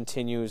 and that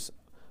continues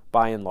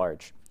by and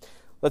large.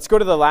 Let's go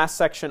to the last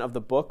section of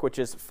the book, which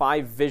is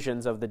 5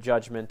 visions of the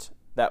judgment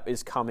that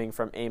is coming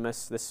from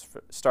Amos. This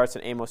starts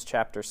in Amos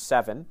chapter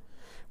 7,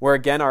 where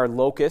again our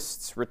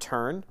locusts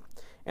return.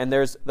 And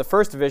the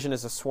first vision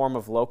is a swarm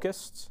of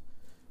locusts.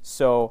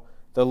 So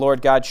the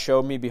Lord God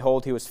showed me,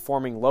 behold, he was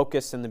forming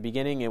locusts in the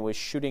beginning, and was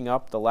shooting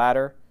up the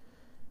ladder.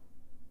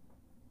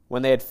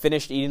 When they had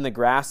finished eating the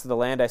grass of the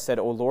land, I said,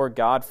 O Lord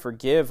God,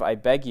 forgive, I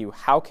beg you.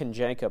 How can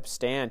Jacob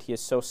stand? He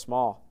is so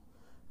small.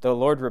 The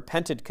Lord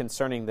repented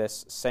concerning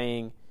this,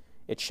 saying,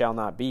 it shall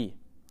not be.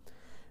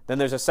 Then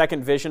there's a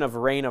second vision of a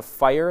rain of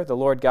fire. The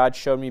Lord God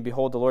showed me,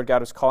 behold, the Lord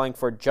God was calling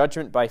for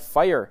judgment by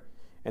fire,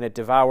 and it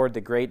devoured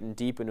the great and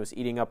deep, and was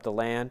eating up the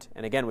land.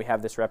 And again, we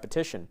have this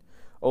repetition.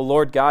 O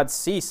Lord God,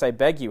 cease, I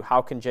beg you.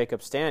 How can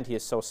Jacob stand? He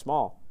is so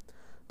small.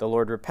 The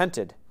Lord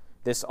repented.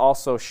 This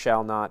also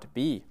shall not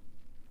be.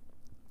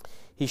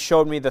 He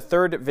showed me the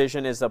third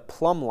vision is a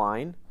plumb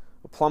line,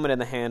 a plummet in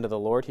the hand of the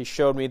Lord. He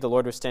showed me the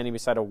Lord was standing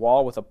beside a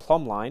wall with a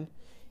plumb line.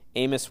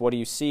 Amos, what do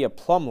you see? A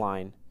plumb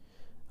line.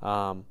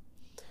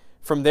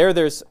 From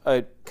there's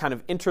a kind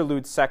of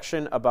interlude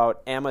section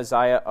about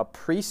Amaziah, a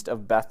priest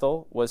of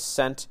Bethel, was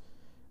sent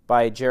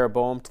by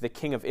Jeroboam to the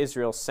king of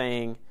Israel,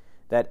 saying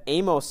that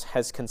Amos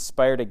has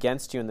conspired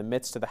against you in the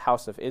midst of the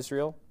house of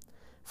Israel.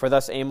 For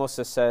thus Amos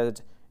has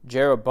said,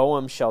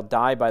 Jeroboam shall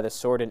die by the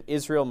sword, and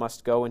Israel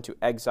must go into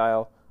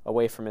exile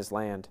away from his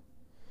land.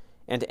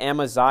 And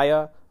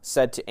Amaziah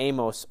said to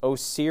Amos, O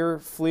seer,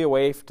 flee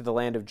away to the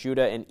land of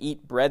Judah, and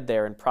eat bread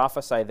there, and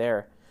prophesy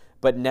there,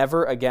 but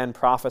never again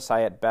prophesy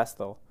at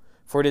Bethel,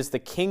 for it is the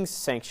king's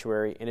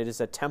sanctuary, and it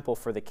is a temple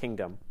for the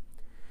kingdom.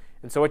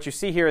 And so what you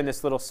see here in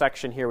this little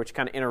section here, which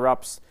kind of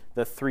interrupts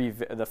the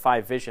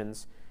 5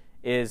 visions,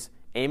 is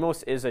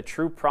Amos is a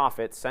true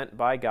prophet sent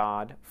by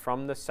God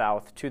from the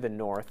south to the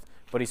north,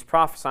 but he's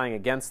prophesying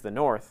against the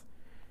north.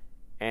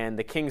 And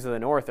the kings of the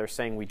north are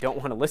saying, we don't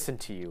want to listen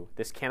to you.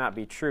 This cannot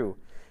be true.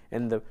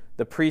 And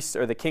the priest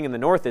or the king in the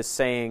north is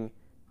saying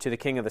to the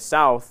king of the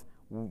south,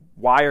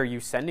 why are you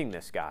sending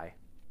this guy?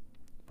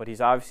 But he's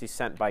obviously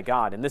sent by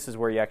God. And this is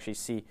where you actually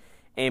see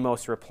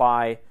Amos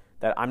reply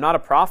that I'm not a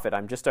prophet,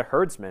 I'm just a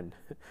herdsman.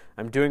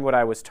 I'm doing what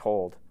I was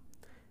told.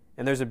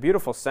 And there's a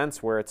beautiful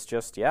sense where it's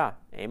just,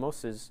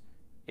 Amos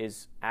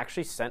is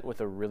actually sent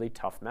with a really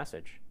tough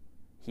message.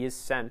 He is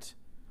sent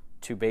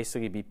to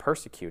basically be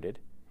persecuted,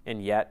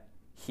 and yet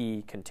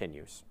he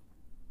continues.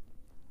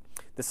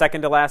 The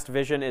second to last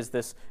vision is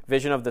this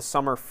vision of the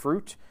summer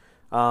fruit.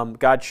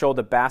 God showed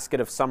a basket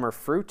of summer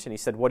fruit, and he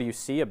said, what do you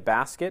see? A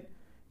basket?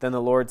 Then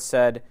the Lord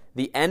said,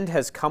 the end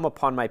has come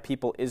upon my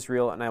people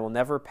Israel, and I will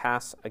never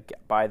pass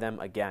by them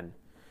again.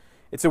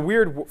 It's a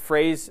weird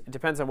phrase. It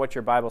depends on what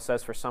your Bible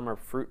says for summer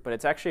fruit, but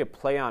it's actually a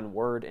play on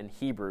word in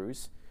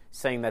Hebrews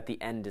saying that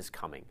the end is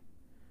coming,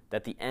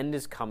 that the end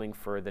is coming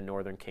for the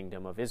northern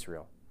kingdom of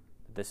Israel.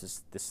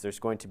 There's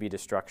going to be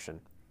destruction.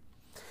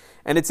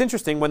 And it's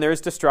interesting, when there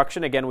is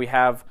destruction, again, we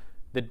have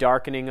the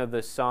darkening of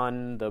the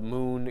sun, the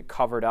moon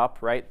covered up,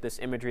 right? This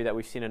imagery that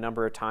we've seen a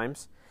number of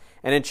times.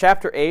 And in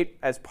chapter 8,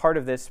 as part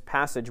of this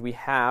passage, we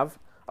have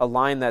a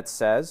line that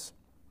says,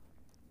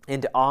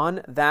 "And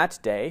on that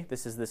day,"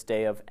 this is this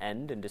day of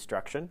end and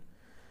destruction,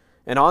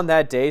 "and on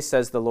that day,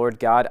 says the Lord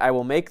God, I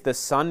will make the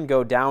sun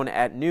go down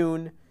at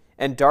noon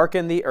and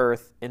darken the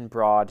earth in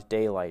broad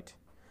daylight.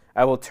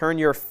 I will turn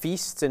your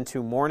feasts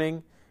into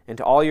mourning and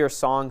all your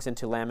songs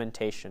into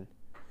lamentation.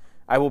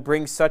 I will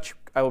bring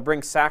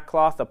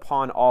sackcloth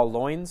upon all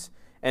loins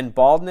and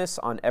baldness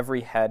on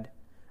every head.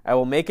 I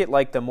will make it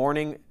like the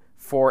morning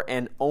for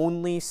an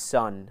only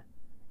sun,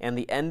 and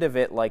the end of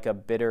it like a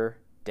bitter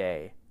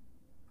day.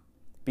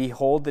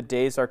 Behold, the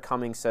days are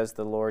coming, says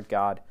the Lord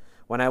God,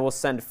 when I will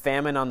send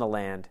famine on the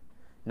land,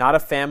 not a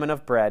famine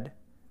of bread,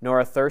 nor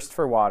a thirst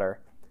for water,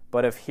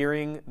 but of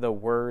hearing the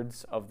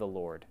words of the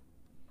Lord."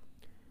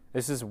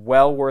 This is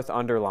well worth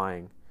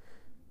underlining,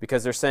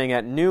 because they're saying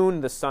at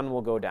noon the sun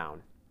will go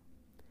down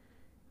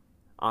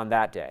on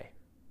that day,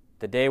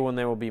 the day when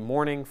there will be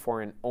mourning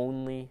for an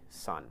only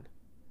sun.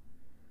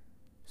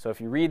 So if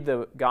you read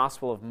the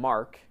Gospel of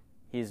Mark,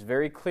 he is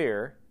very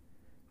clear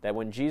that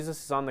when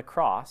Jesus is on the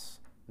cross,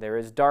 there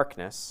is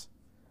darkness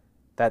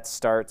that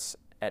starts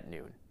at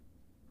noon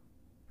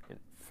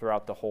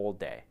throughout the whole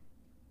day.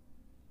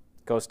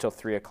 It goes till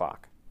 3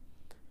 o'clock.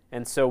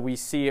 And so we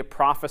see it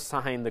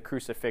prophesying the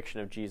crucifixion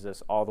of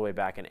Jesus all the way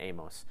back in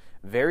Amos.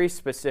 Very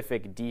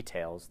specific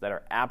details that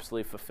are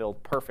absolutely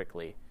fulfilled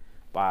perfectly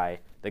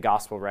by the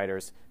gospel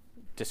writers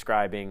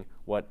describing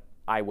what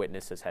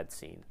eyewitnesses had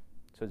seen.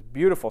 So it's a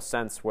beautiful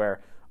sense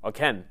where,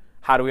 again,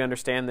 how do we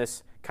understand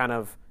this kind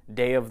of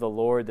day of the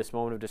Lord, this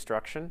moment of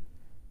destruction?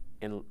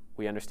 And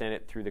we understand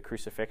it through the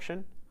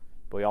crucifixion,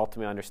 but we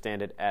ultimately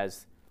understand it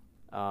as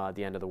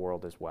the end of the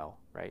world as well,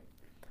 right?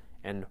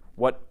 And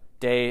what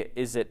day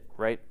is it,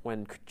 right,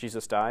 when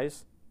Jesus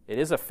dies? It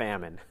is a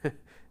famine.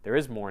 There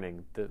is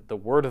mourning. The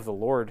word of the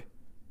Lord,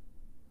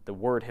 the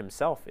word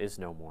himself, is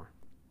no more.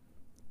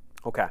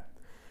 Okay.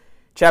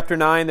 Chapter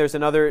 9, there's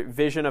another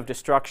vision of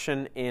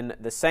destruction in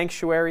the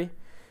sanctuary.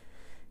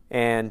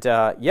 And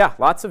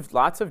lots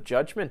of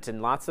judgment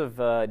and lots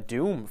of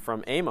doom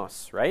from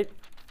Amos, right?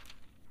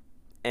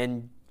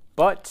 And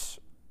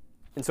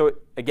so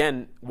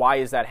again, why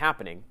is that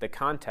happening? The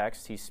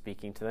context, he's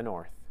speaking to the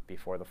north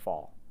before the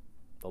fall.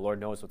 The Lord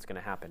knows what's going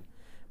to happen.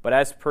 But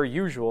as per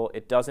usual,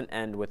 it doesn't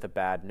end with a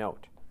bad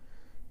note.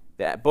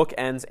 The book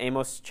ends,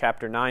 Amos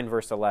chapter 9,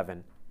 verse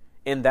 11.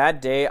 "In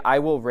that day I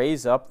will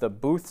raise up the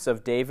booths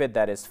of David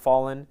that is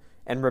fallen,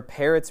 and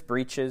repair its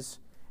breaches,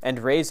 and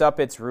raise up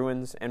its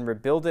ruins, and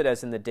rebuild it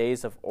as in the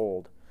days of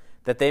old,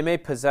 that they may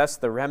possess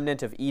the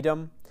remnant of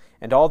Edom,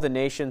 and all the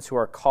nations who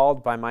are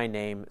called by my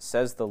name,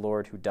 says the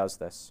Lord who does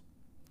this.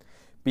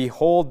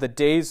 Behold, the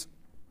days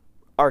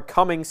are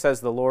coming,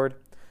 says the Lord,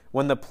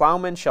 when the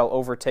plowman shall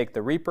overtake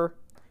the reaper,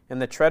 and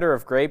the treader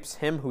of grapes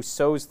him who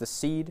sows the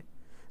seed.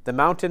 The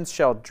mountains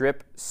shall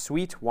drip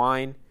sweet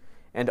wine,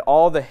 and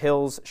all the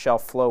hills shall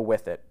flow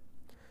with it.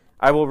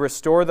 I will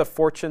restore the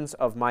fortunes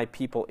of my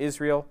people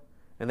Israel,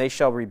 and they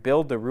shall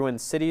rebuild the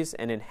ruined cities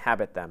and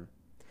inhabit them.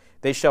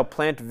 They shall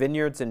plant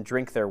vineyards and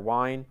drink their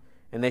wine,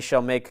 and they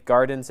shall make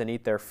gardens and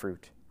eat their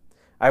fruit.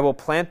 I will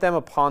plant them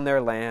upon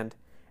their land,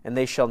 and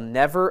they shall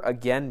never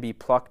again be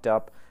plucked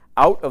up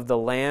out of the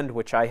land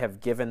which I have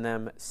given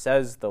them,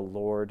 says the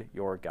Lord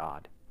your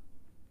God."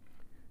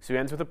 So he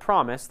ends with a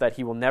promise that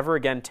he will never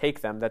again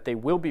take them, that they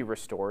will be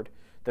restored,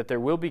 that there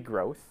will be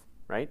growth,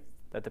 right?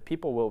 That the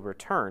people will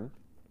return.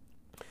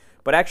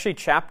 But actually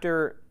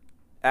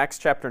Acts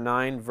chapter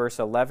 9, verse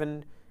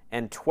 11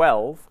 and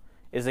 12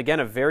 is again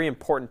a very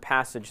important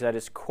passage that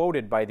is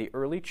quoted by the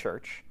early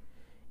church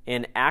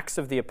in Acts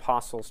of the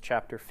Apostles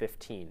chapter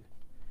 15.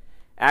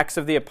 Acts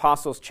of the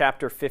Apostles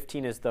chapter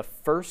 15 is the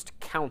first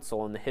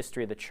council in the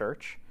history of the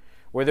church,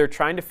 where they're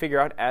trying to figure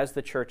out, as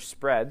the church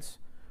spreads,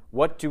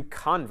 what do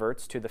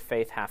converts to the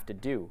faith have to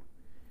do?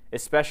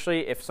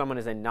 Especially if someone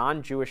is a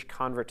non-Jewish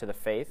convert to the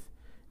faith,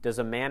 does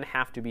a man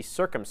have to be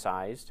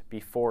circumcised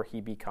before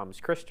he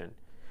becomes Christian?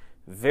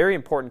 Very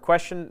important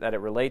question that it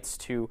relates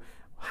to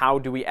how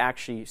do we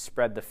actually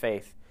spread the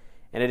faith.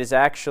 And it is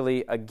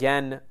actually,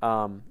 again,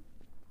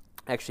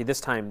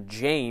 this time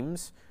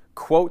James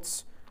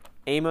quotes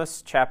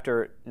Amos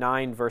chapter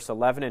 9, verse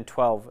 11 and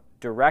 12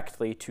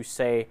 directly to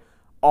say,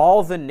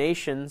 all the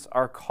nations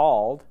are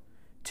called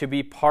to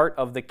be part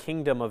of the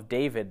kingdom of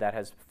David that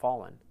has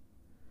fallen.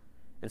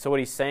 And so what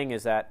he's saying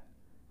is that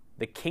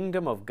the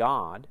kingdom of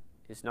God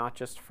is not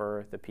just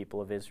for the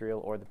people of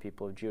Israel or the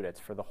people of Judah, it's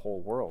for the whole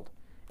world.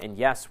 And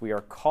yes, we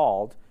are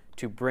called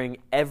to bring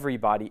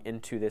everybody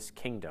into this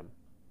kingdom.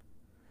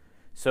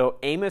 So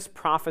Amos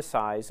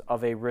prophesies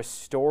of a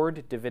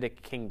restored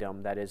Davidic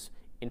kingdom that is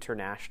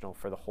international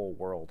for the whole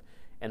world.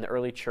 And the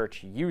early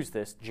church used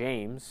this.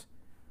 James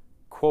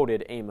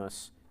quoted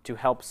Amos to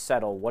help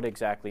settle what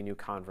exactly new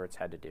converts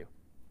had to do.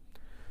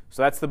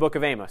 So that's the book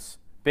of Amos.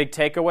 Big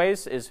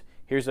takeaways is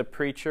here's a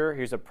preacher,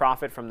 here's a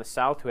prophet from the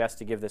south who has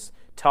to give this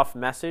tough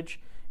message,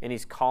 and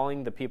he's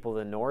calling the people of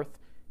the north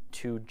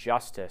to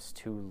justice,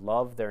 to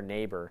love their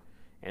neighbor.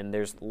 And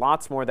there's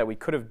lots more that we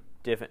could have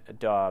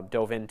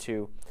dove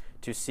into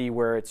to see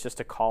where it's just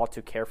a call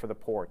to care for the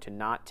poor, to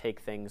not take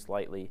things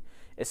lightly,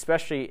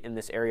 especially in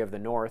this area of the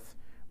north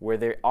where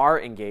they are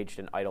engaged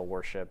in idol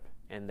worship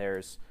and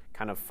there's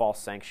kind of false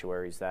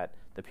sanctuaries that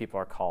the people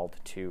are called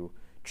to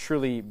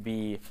truly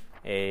be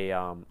a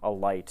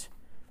light.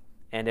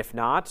 And if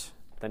not,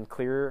 then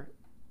clear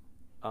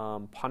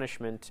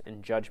punishment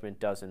and judgment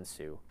does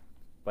ensue.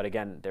 But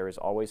again, there is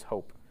always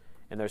hope.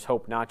 And there's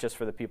hope not just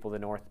for the people of the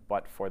north,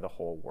 but for the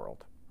whole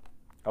world.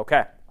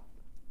 Okay.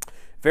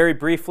 Very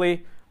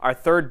briefly, our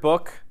third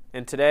book,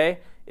 and today,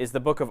 is the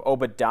book of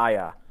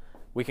Obadiah.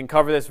 We can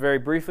cover this very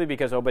briefly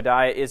because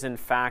Obadiah is, in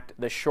fact,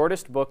 the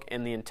shortest book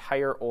in the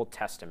entire Old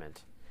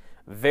Testament.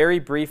 Very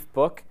brief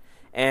book,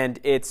 and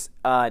it's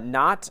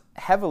not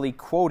heavily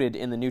quoted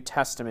in the New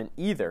Testament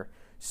either.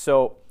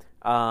 So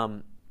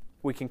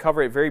we can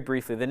cover it very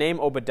briefly. The name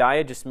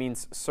Obadiah just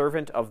means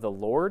servant of the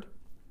Lord.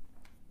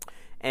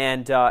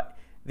 And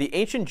the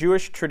ancient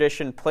Jewish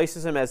tradition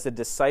places him as the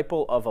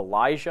disciple of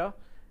Elijah.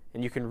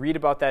 And you can read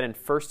about that in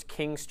 1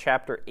 Kings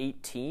chapter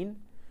 18,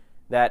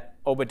 that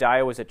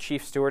Obadiah was a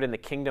chief steward in the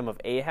kingdom of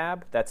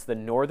Ahab. That's the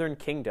northern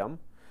kingdom.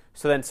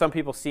 So then some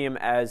people see him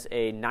as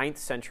a 9th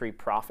century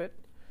prophet.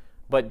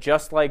 But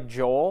just like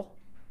Joel,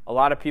 a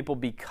lot of people,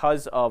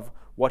 because of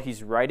what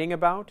he's writing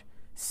about,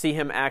 see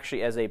him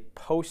actually as a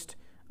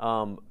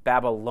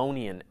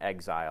post-Babylonian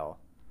exile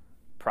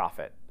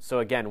prophet. So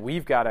again,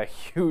 we've got a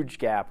huge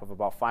gap of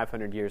about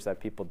 500 years that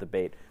people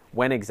debate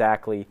when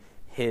exactly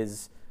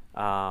he's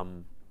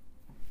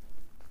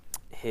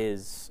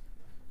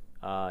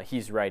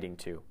writing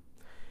to.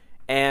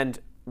 And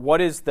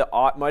what is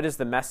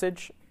the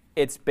message?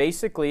 It's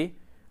basically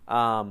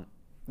the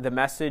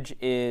message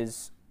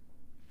is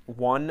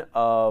one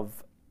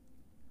of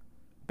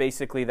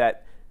basically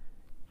that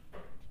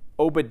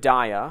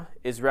Obadiah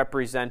is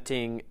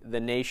representing the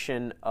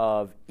nation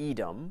of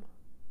Edom,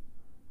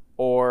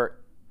 or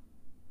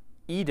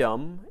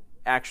Edom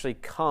actually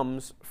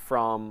comes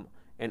from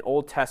an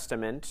Old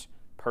Testament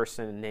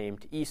person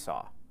named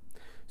Esau.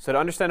 So to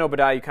understand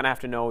Obadiah, you kind of have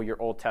to know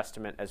your Old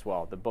Testament as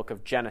well, the book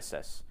of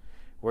Genesis,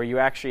 where you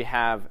actually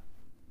have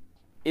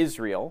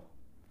Israel,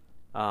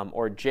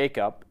 or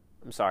Jacob,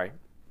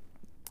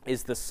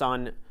 is the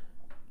son.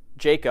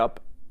 Jacob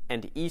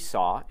and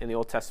Esau in the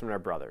Old Testament are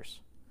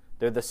brothers.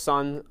 They're the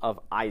son of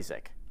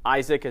Isaac.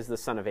 Isaac is the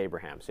son of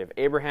Abraham. So you have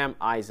Abraham,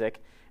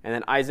 Isaac, and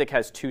then Isaac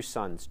has two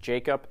sons,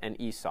 Jacob and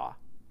Esau.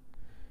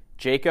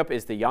 Jacob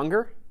is the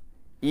younger,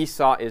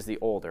 Esau is the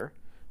older.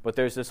 But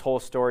there's this whole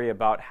story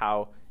about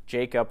how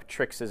Jacob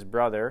tricks his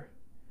brother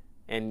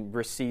and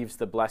receives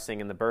the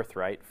blessing and the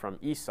birthright from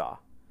Esau.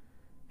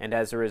 And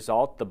as a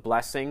result, the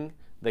blessing,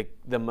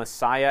 the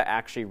Messiah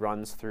actually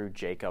runs through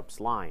Jacob's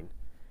line.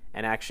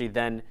 And actually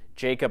then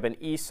Jacob and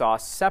Esau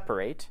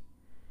separate,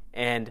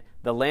 and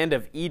the land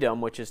of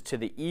Edom, which is to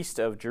the east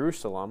of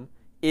Jerusalem,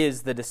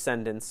 is the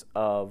descendants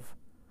of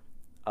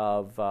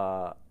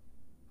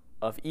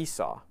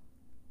Esau.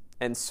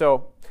 And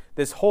so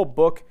this whole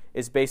book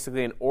is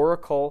basically an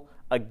oracle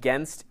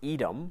against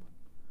Edom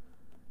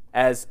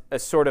as a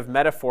sort of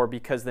metaphor,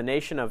 because the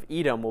nation of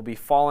Edom will be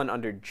fallen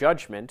under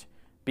judgment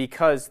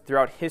because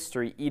throughout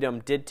history Edom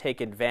did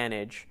take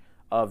advantage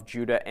of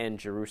Judah and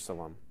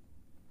Jerusalem.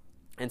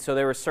 And so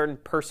there was certain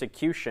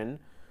persecution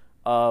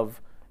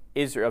of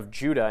Israel, of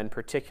Judah in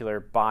particular,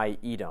 by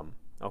Edom.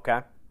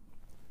 Okay?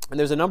 And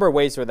there's a number of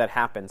ways where that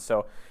happens.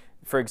 So,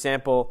 for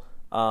example,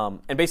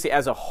 and basically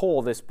as a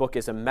whole, this book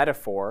is a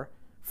metaphor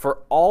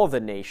for all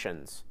the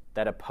nations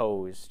that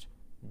opposed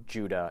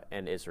Judah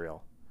and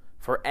Israel.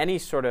 For any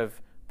sort of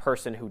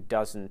person who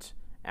doesn't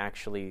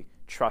actually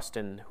trust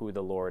in who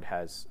the Lord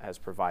has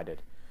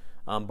provided.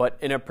 But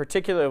in a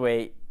particular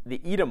way, the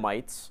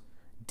Edomites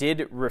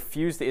did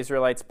refuse the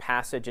Israelites'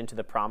 passage into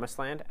the Promised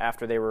Land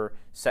after they were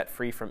set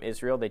free from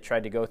Israel. They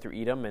tried to go through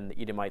Edom, and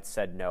the Edomites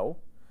said no.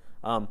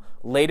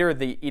 Later,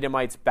 the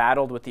Edomites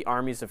battled with the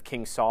armies of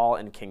King Saul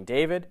and King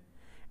David.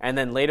 And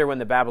then later, when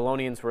the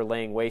Babylonians were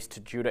laying waste to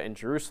Judah and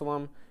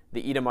Jerusalem,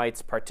 the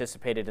Edomites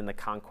participated in the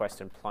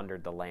conquest and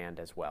plundered the land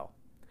as well.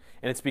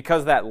 And it's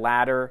because of that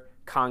latter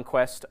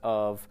conquest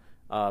of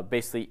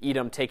basically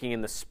Edom taking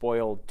in the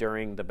spoil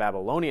during the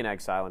Babylonian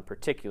exile in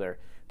particular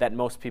that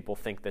most people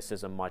think this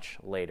is a much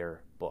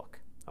later book.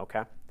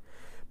 Okay?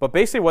 But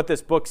basically what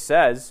this book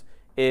says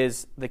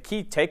is, the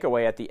key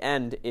takeaway at the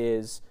end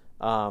is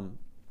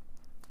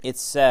it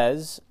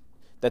says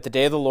that the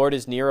day of the Lord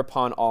is near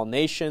upon all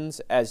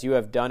nations. As you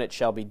have done, it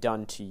shall be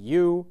done to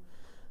you.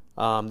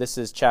 This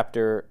is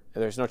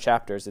there's no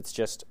chapters, it's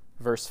just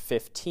verse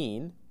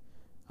 15.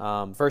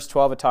 Verse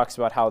 12, it talks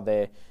about how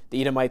the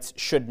Edomites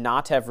should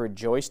not have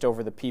rejoiced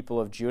over the people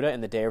of Judah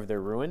in the day of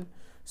their ruin.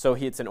 So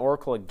it's an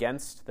oracle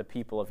against the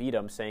people of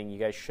Edom, saying you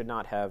guys should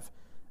not have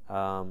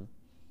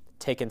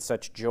taken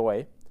such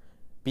joy,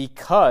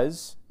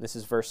 because, this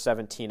is verse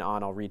 17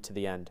 on, I'll read to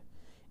the end.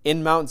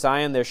 In Mount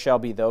Zion there shall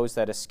be those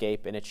that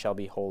escape, and it shall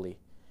be holy.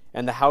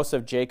 And the house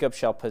of Jacob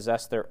shall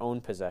possess their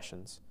own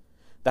possessions.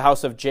 The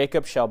house of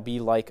Jacob shall be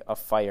like a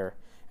fire,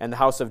 and the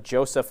house of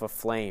Joseph a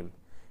flame,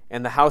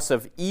 and the house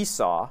of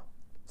Esau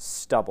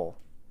stubble.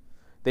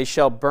 They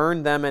shall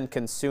burn them and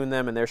consume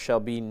them, and there shall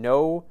be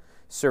no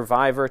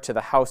survivor to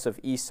the house of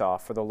Esau,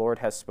 for the Lord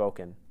has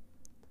spoken.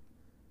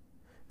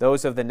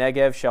 Those of the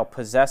Negev shall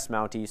possess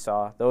Mount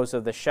Esau, those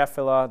of the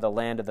Shephelah, the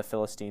land of the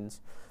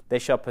Philistines. They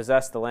shall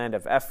possess the land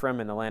of Ephraim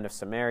and the land of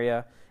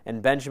Samaria,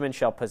 and Benjamin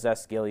shall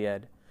possess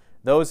Gilead.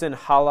 Those in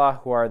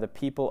Halah, who are the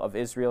people of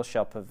Israel,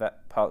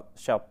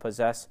 shall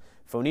possess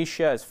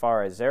Phoenicia as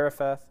far as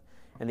Zarephath,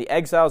 and the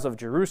exiles of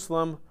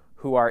Jerusalem,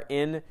 who are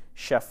in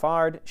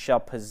Shephard,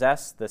 shall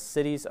possess the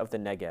cities of the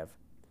Negev.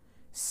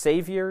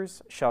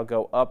 Saviors shall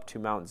go up to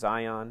Mount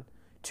Zion,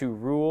 to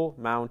rule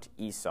Mount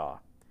Esau,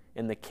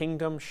 and the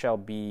kingdom shall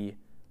be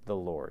the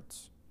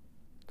Lord's.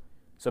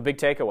 So big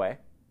takeaway.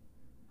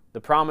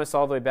 The promise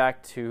all the way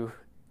back to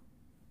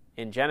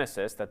in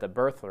Genesis that the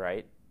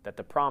birthright, that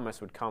the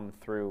promise would come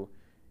through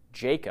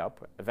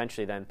Jacob,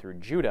 eventually then through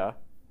Judah,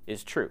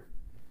 is true.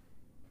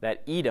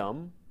 That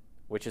Edom,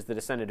 which is the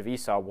descendant of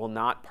Esau, will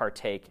not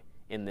partake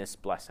in this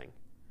blessing,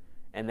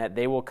 and that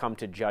they will come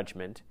to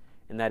judgment,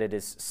 and that it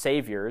is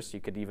saviors,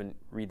 you could even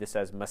read this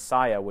as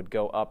Messiah, would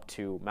go up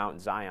to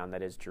Mount Zion,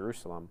 that is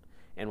Jerusalem,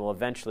 and will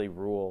eventually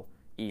rule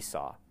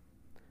Esau.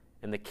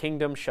 And the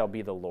kingdom shall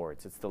be the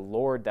Lord's. It's the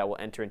Lord that will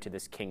enter into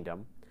this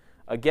kingdom.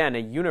 Again, a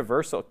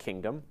universal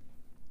kingdom.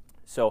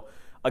 So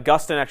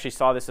Augustine actually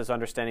saw this as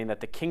understanding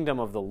that the kingdom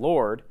of the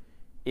Lord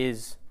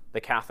is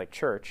the Catholic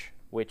Church,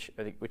 which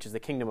is the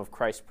kingdom of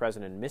Christ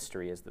present in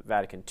mystery, as the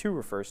Vatican II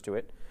refers to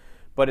it.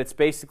 But it's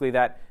basically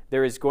that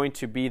there is going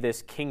to be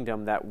this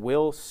kingdom that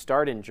will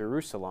start in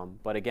Jerusalem,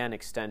 but again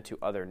extend to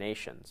other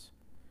nations.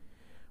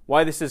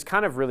 Why this is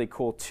kind of really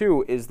cool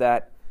too is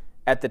that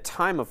at the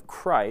time of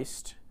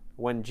Christ,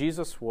 when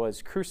Jesus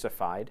was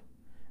crucified,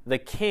 the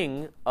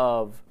king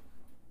of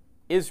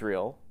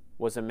Israel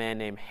was a man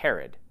named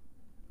Herod,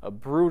 a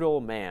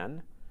brutal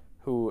man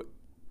who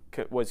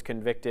was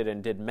convicted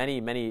and did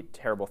many, many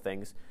terrible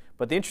things.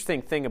 But the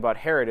interesting thing about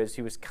Herod is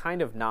he was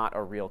kind of not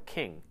a real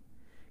king,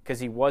 because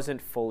he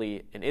wasn't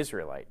fully an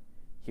Israelite.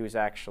 He was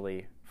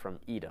actually from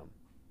Edom.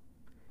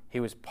 He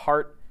was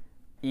part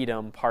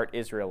Edom, part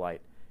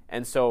Israelite.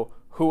 And so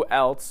who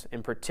else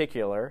in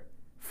particular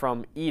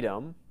from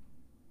Edom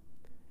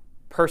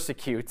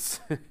persecutes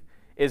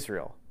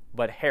Israel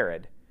but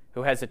Herod,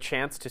 who has a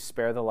chance to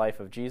spare the life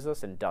of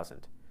Jesus and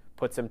doesn't,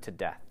 puts him to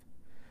death.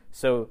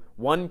 So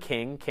one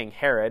king, King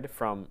Herod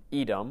from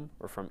Edom,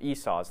 or from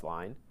Esau's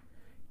line,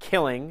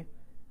 killing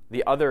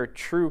the other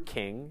true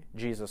king,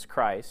 Jesus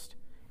Christ,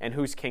 and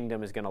whose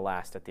kingdom is going to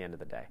last at the end of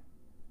the day.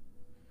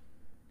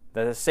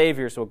 The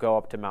saviors will go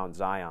up to Mount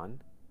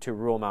Zion to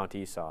rule Mount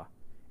Esau,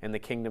 and the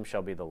kingdom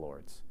shall be the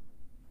Lord's.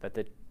 That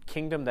the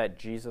kingdom that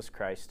Jesus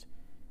Christ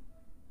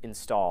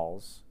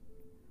installs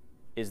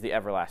is the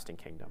everlasting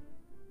kingdom.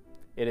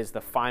 It is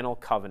the final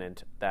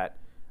covenant that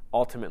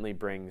ultimately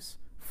brings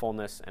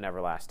fullness and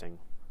everlasting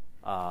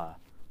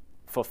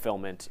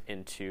fulfillment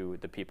into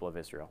the people of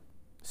Israel.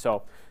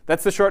 So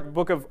that's the short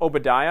book of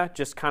Obadiah.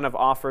 Just kind of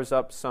offers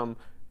up some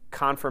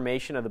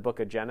confirmation of the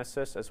book of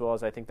Genesis, as well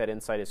as I think that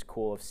insight is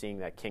cool of seeing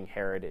that King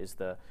Herod is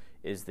the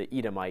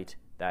Edomite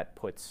that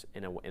puts,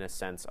 in a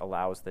sense,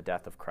 allows the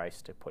death of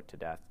Christ to put to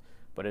death.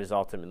 But it is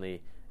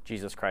ultimately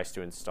Jesus Christ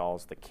who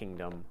installs the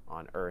kingdom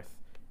on earth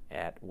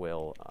that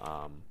will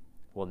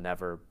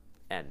never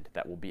end,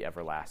 that will be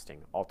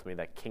everlasting. Ultimately,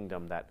 that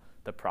kingdom that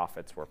the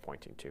prophets were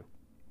pointing to.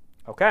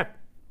 Okay,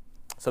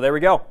 so there we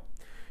go.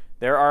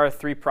 There are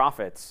 3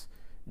 prophets,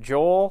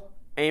 Joel,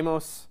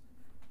 Amos,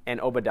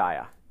 and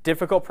Obadiah.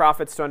 Difficult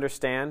prophets to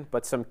understand,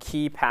 but some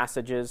key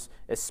passages,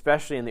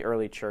 especially in the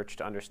early church,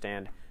 to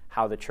understand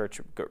how the church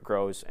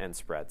grows and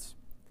spreads.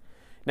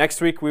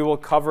 Next week, we will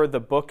cover the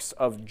books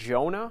of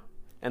Jonah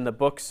and the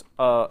book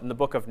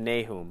of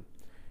Nahum.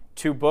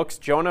 2 books.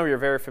 Jonah, you're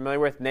very familiar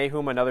with.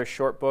 Nahum, another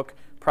short book,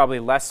 probably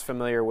less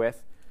familiar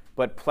with,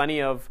 but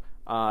plenty of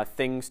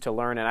things to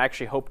learn. And I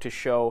actually hope to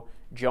show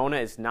Jonah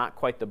is not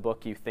quite the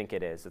book you think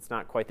it is. It's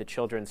not quite the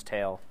children's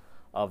tale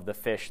of the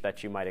fish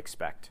that you might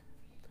expect.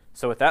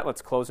 So with that,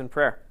 let's close in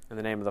prayer. In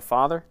the name of the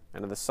Father,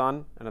 and of the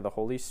Son, and of the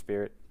Holy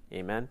Spirit.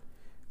 Amen.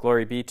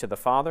 Glory be to the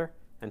Father,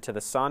 and to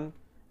the Son,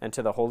 and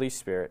to the Holy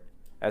Spirit,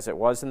 as it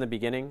was in the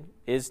beginning,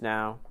 is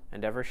now,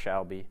 and ever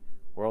shall be,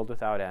 world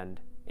without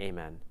end.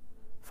 Amen.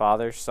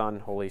 Father, Son,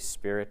 Holy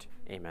Spirit.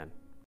 Amen.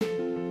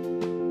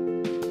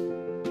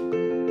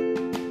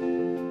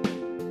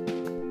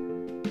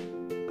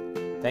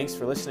 Thanks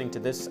for listening to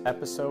this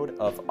episode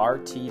of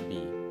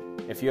RTB.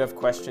 If you have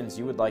questions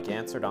you would like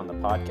answered on the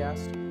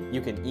podcast,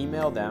 you can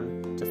email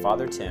them to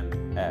Father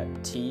Tim at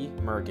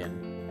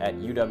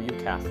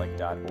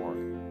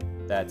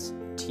tmergen@uwcatholic.org. That's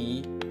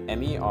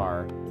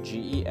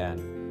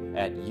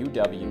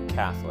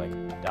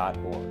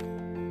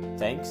tmergen@uwcatholic.org.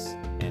 Thanks,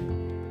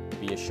 and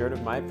be assured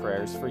of my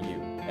prayers for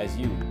you as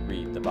you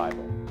read the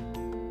Bible.